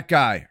 Look at that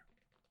guy.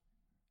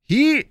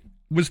 He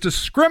was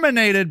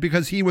discriminated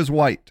because he was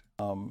white.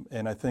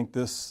 And I think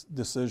this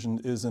decision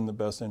is in the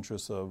best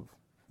interest of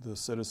the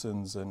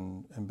citizens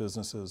and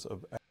businesses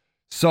of.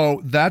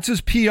 So that's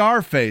his PR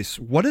face.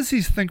 What does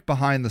he think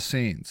behind the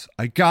scenes?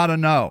 I gotta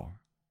know.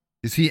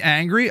 Is he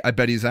angry? I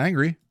bet he's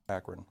angry.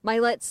 Akron.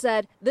 Mylett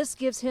said this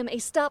gives him a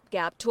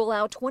stopgap to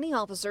allow 20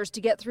 officers to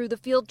get through the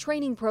field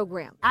training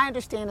program. I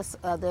understand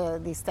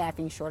the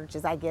staffing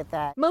shortages. I get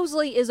that.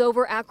 Mosley is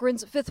over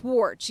Akron's 5th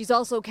Ward. She's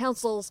also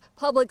council's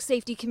Public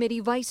Safety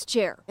Committee vice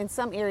chair. In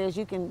some areas,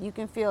 you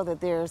can feel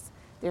that there's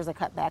a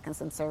cutback in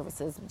some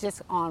services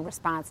just on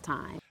response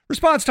time.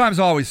 Response time's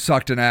always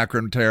sucked in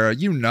Akron, Tara.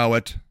 You know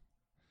it.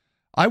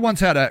 I once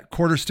had a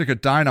quarter stick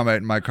of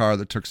dynamite in my car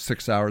that took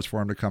 6 hours for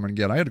him to come and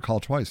get. I had to call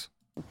twice.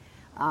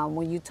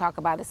 When you talk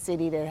about a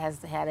city that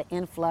has had an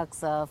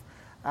influx of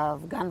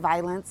gun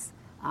violence,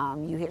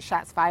 you hear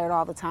shots fired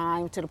all the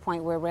time to the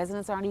point where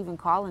residents aren't even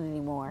calling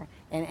anymore,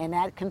 and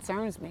that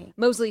concerns me.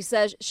 Mosley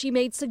says she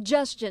made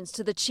suggestions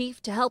to the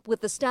chief to help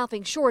with the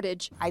staffing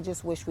shortage. I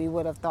just wish we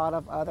would have thought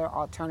of other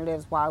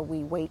alternatives while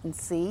we wait and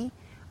see,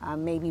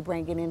 maybe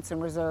bringing in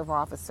some reserve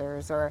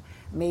officers or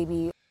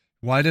maybe...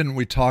 Why didn't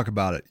we talk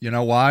about it? You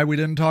know why we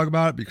didn't talk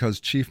about it? Because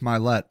Chief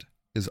Mylett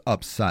is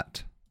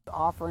upset.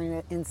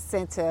 Offering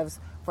incentives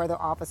for the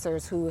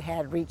officers who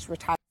had reached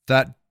retirement.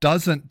 That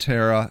doesn't,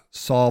 Tara,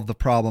 solve the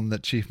problem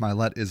that Chief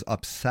Mylett is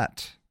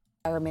upset.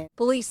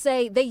 Police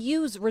say they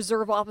use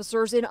reserve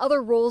officers in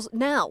other roles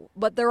now,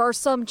 but there are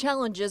some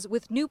challenges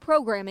with new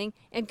programming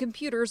and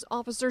computers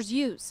officers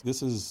use.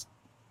 This is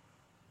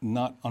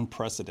not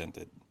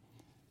unprecedented.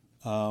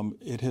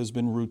 It has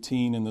been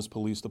routine in this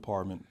police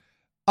department.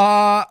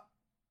 What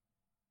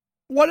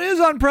is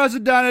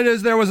unprecedented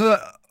is there was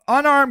a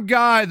unarmed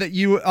guy that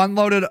you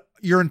unloaded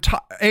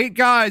 8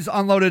 guys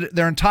unloaded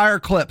their entire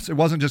clips. It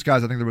wasn't just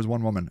guys. I think there was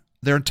one woman.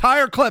 Their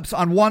entire clips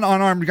on one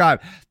unarmed guy.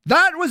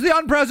 That was the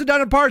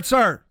unprecedented part,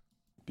 sir.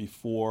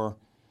 Before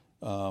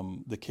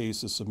the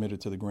case is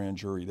submitted to the grand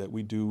jury, that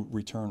we do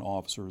return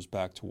officers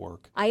back to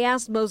work. I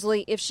asked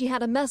Mosley if she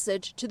had a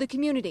message to the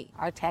community.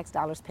 Our tax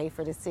dollars pay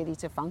for the city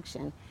to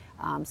function.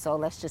 So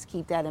let's just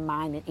keep that in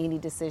mind in any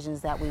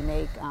decisions that we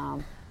make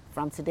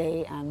from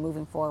today and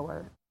moving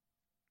forward.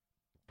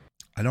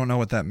 I don't know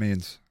what that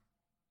means.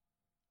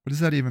 What does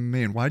that even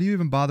mean? Why do you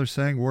even bother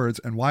saying words?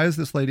 And why is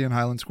this lady in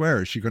Highland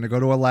Square? Is she going to go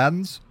to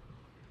Aladdin's?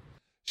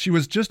 She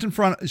was just in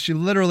front. She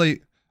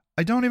literally,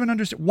 I don't even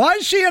understand. Why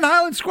is she in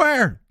Highland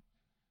Square?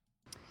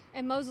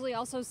 And Mosley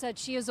also said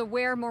she is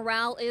aware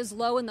morale is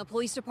low in the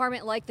police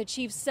department, like the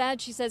chief said.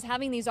 She says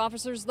having these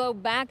officers, though,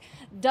 back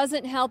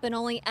doesn't help and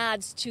only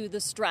adds to the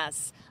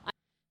stress.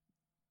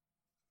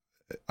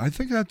 I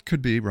think that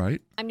could be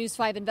right. I'm News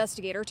 5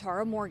 investigator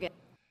Tara Morgan.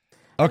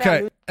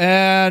 Okay.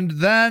 And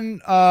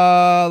then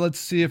let's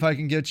see if I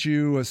can get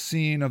you a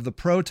scene of the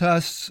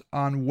protests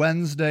on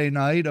Wednesday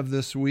night of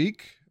this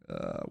week.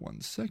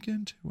 1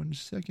 second.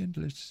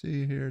 Let's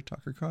see here.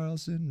 Tucker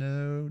Carlson.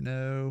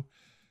 No.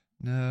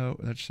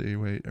 Let's see.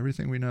 Wait.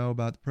 Everything we know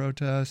about the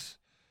protests.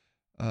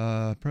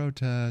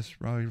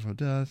 Wrongful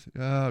death.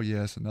 Oh,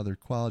 yes. Another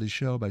quality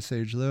show by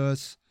Sage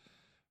Lewis.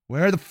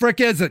 Where the frick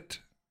is it?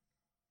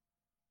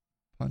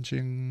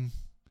 Punching.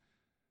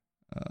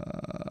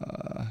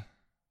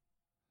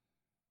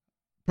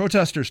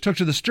 Protesters took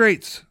to the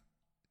streets.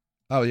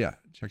 Oh, yeah.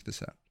 Check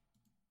this out.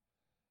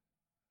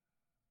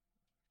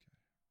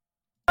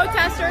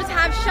 Protesters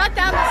have shut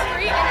down the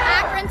street in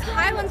Akron's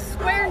Highland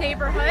Square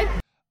neighborhood.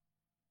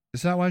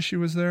 Is that why she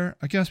was there?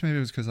 I guess maybe it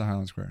was because of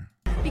Highland Square.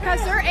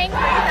 Because they're angry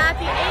that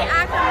the 8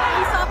 Akron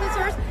police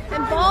officers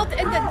involved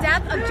in the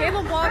death of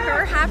Jayla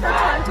Walker have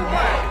returned to work.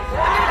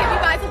 I'm going to give you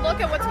guys a look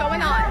at what's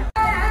going on.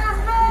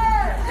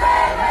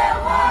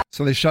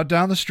 So they shut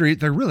down the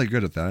street. They're really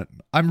good at that.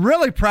 I'm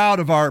really proud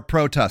of our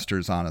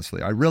protesters,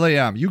 honestly. I really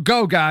am. You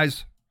go,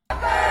 guys.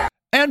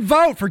 And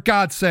vote, for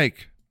God's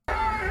sake.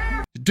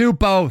 Do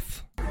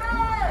both.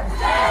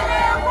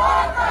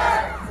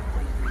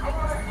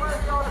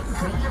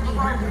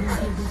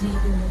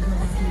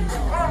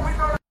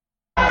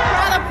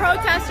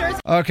 Protesters.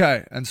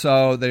 Okay, and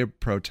so they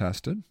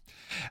protested.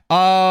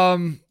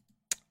 Furthermore,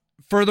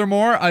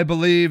 I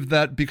believe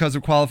that because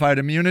of qualified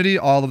immunity,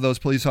 all of those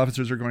police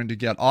officers are going to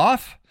get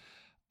off.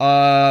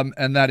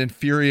 And that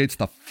infuriates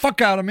the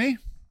fuck out of me.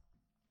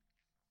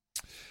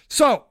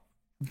 So,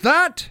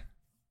 that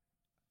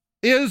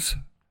is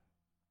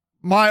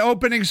my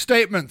opening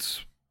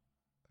statements.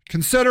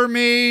 Consider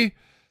me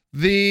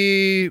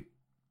the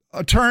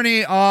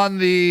attorney on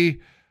the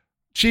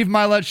Chief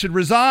Mylett should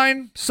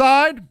resign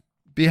side.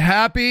 Be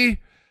happy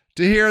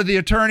to hear the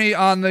attorney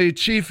on the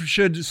chief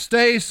should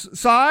stay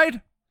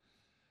side.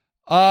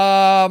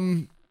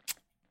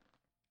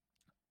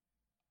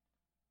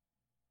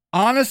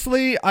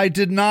 Honestly, I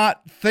did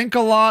not think a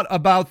lot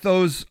about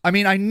those. I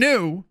mean, I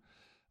knew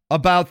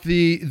about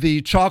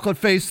the chocolate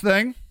face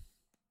thing.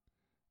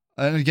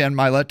 And again,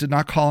 Mylett did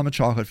not call him a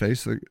chocolate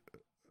face.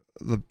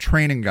 The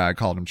training guy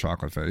called him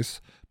chocolate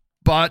face.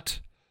 But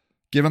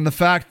given the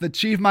fact that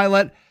Chief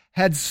Mylett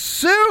had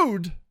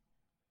sued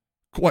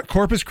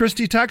Corpus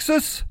Christi,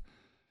 Texas,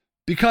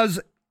 because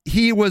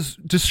he was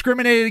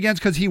discriminated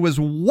against because he was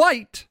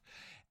white,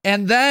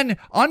 and then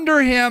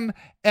under him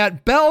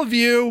at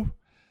Bellevue,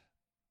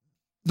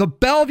 the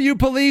Bellevue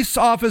police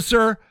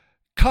officer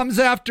comes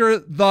after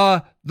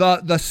the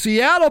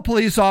Seattle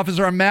police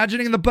officer,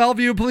 imagining the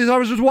Bellevue police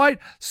officer is white,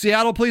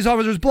 Seattle police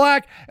officer is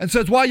black, and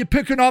says, "Why are you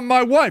picking on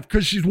my wife?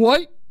 Because she's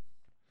white?"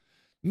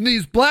 And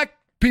these black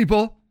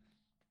people,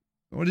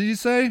 what did you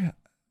say?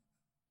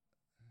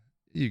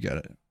 You get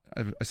it.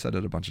 I said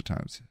it a bunch of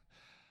times.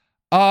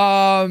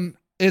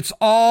 It's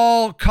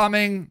all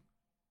coming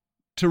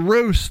to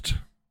roost.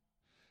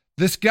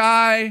 This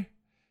guy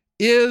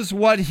is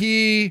what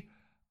he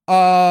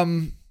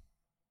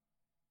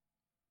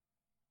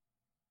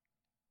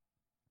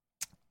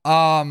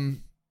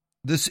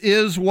this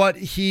is what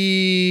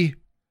he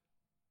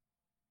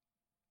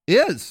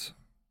is.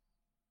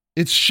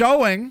 It's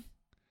showing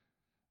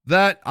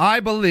that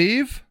I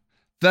believe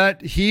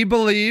that he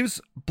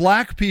believes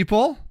black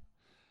people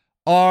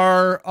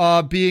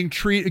are being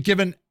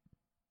given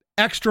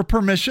extra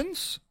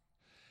permissions,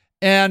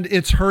 and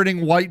it's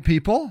hurting white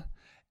people,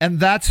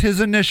 and that's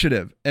his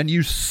initiative. And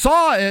you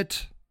saw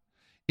it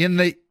in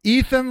the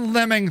Ethan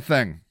Lemming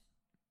thing.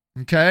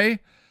 Okay?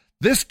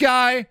 This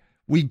guy,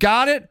 we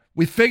got it.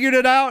 We figured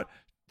it out.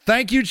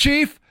 Thank you,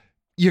 Chief.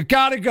 You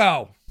gotta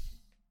go.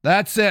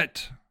 That's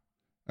it.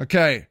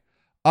 Okay.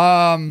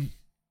 I'd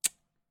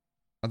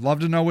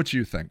love to know what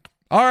you think.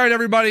 All right,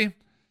 everybody.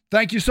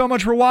 Thank you so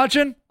much for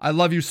watching. I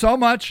love you so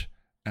much,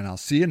 and I'll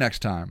see you next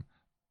time.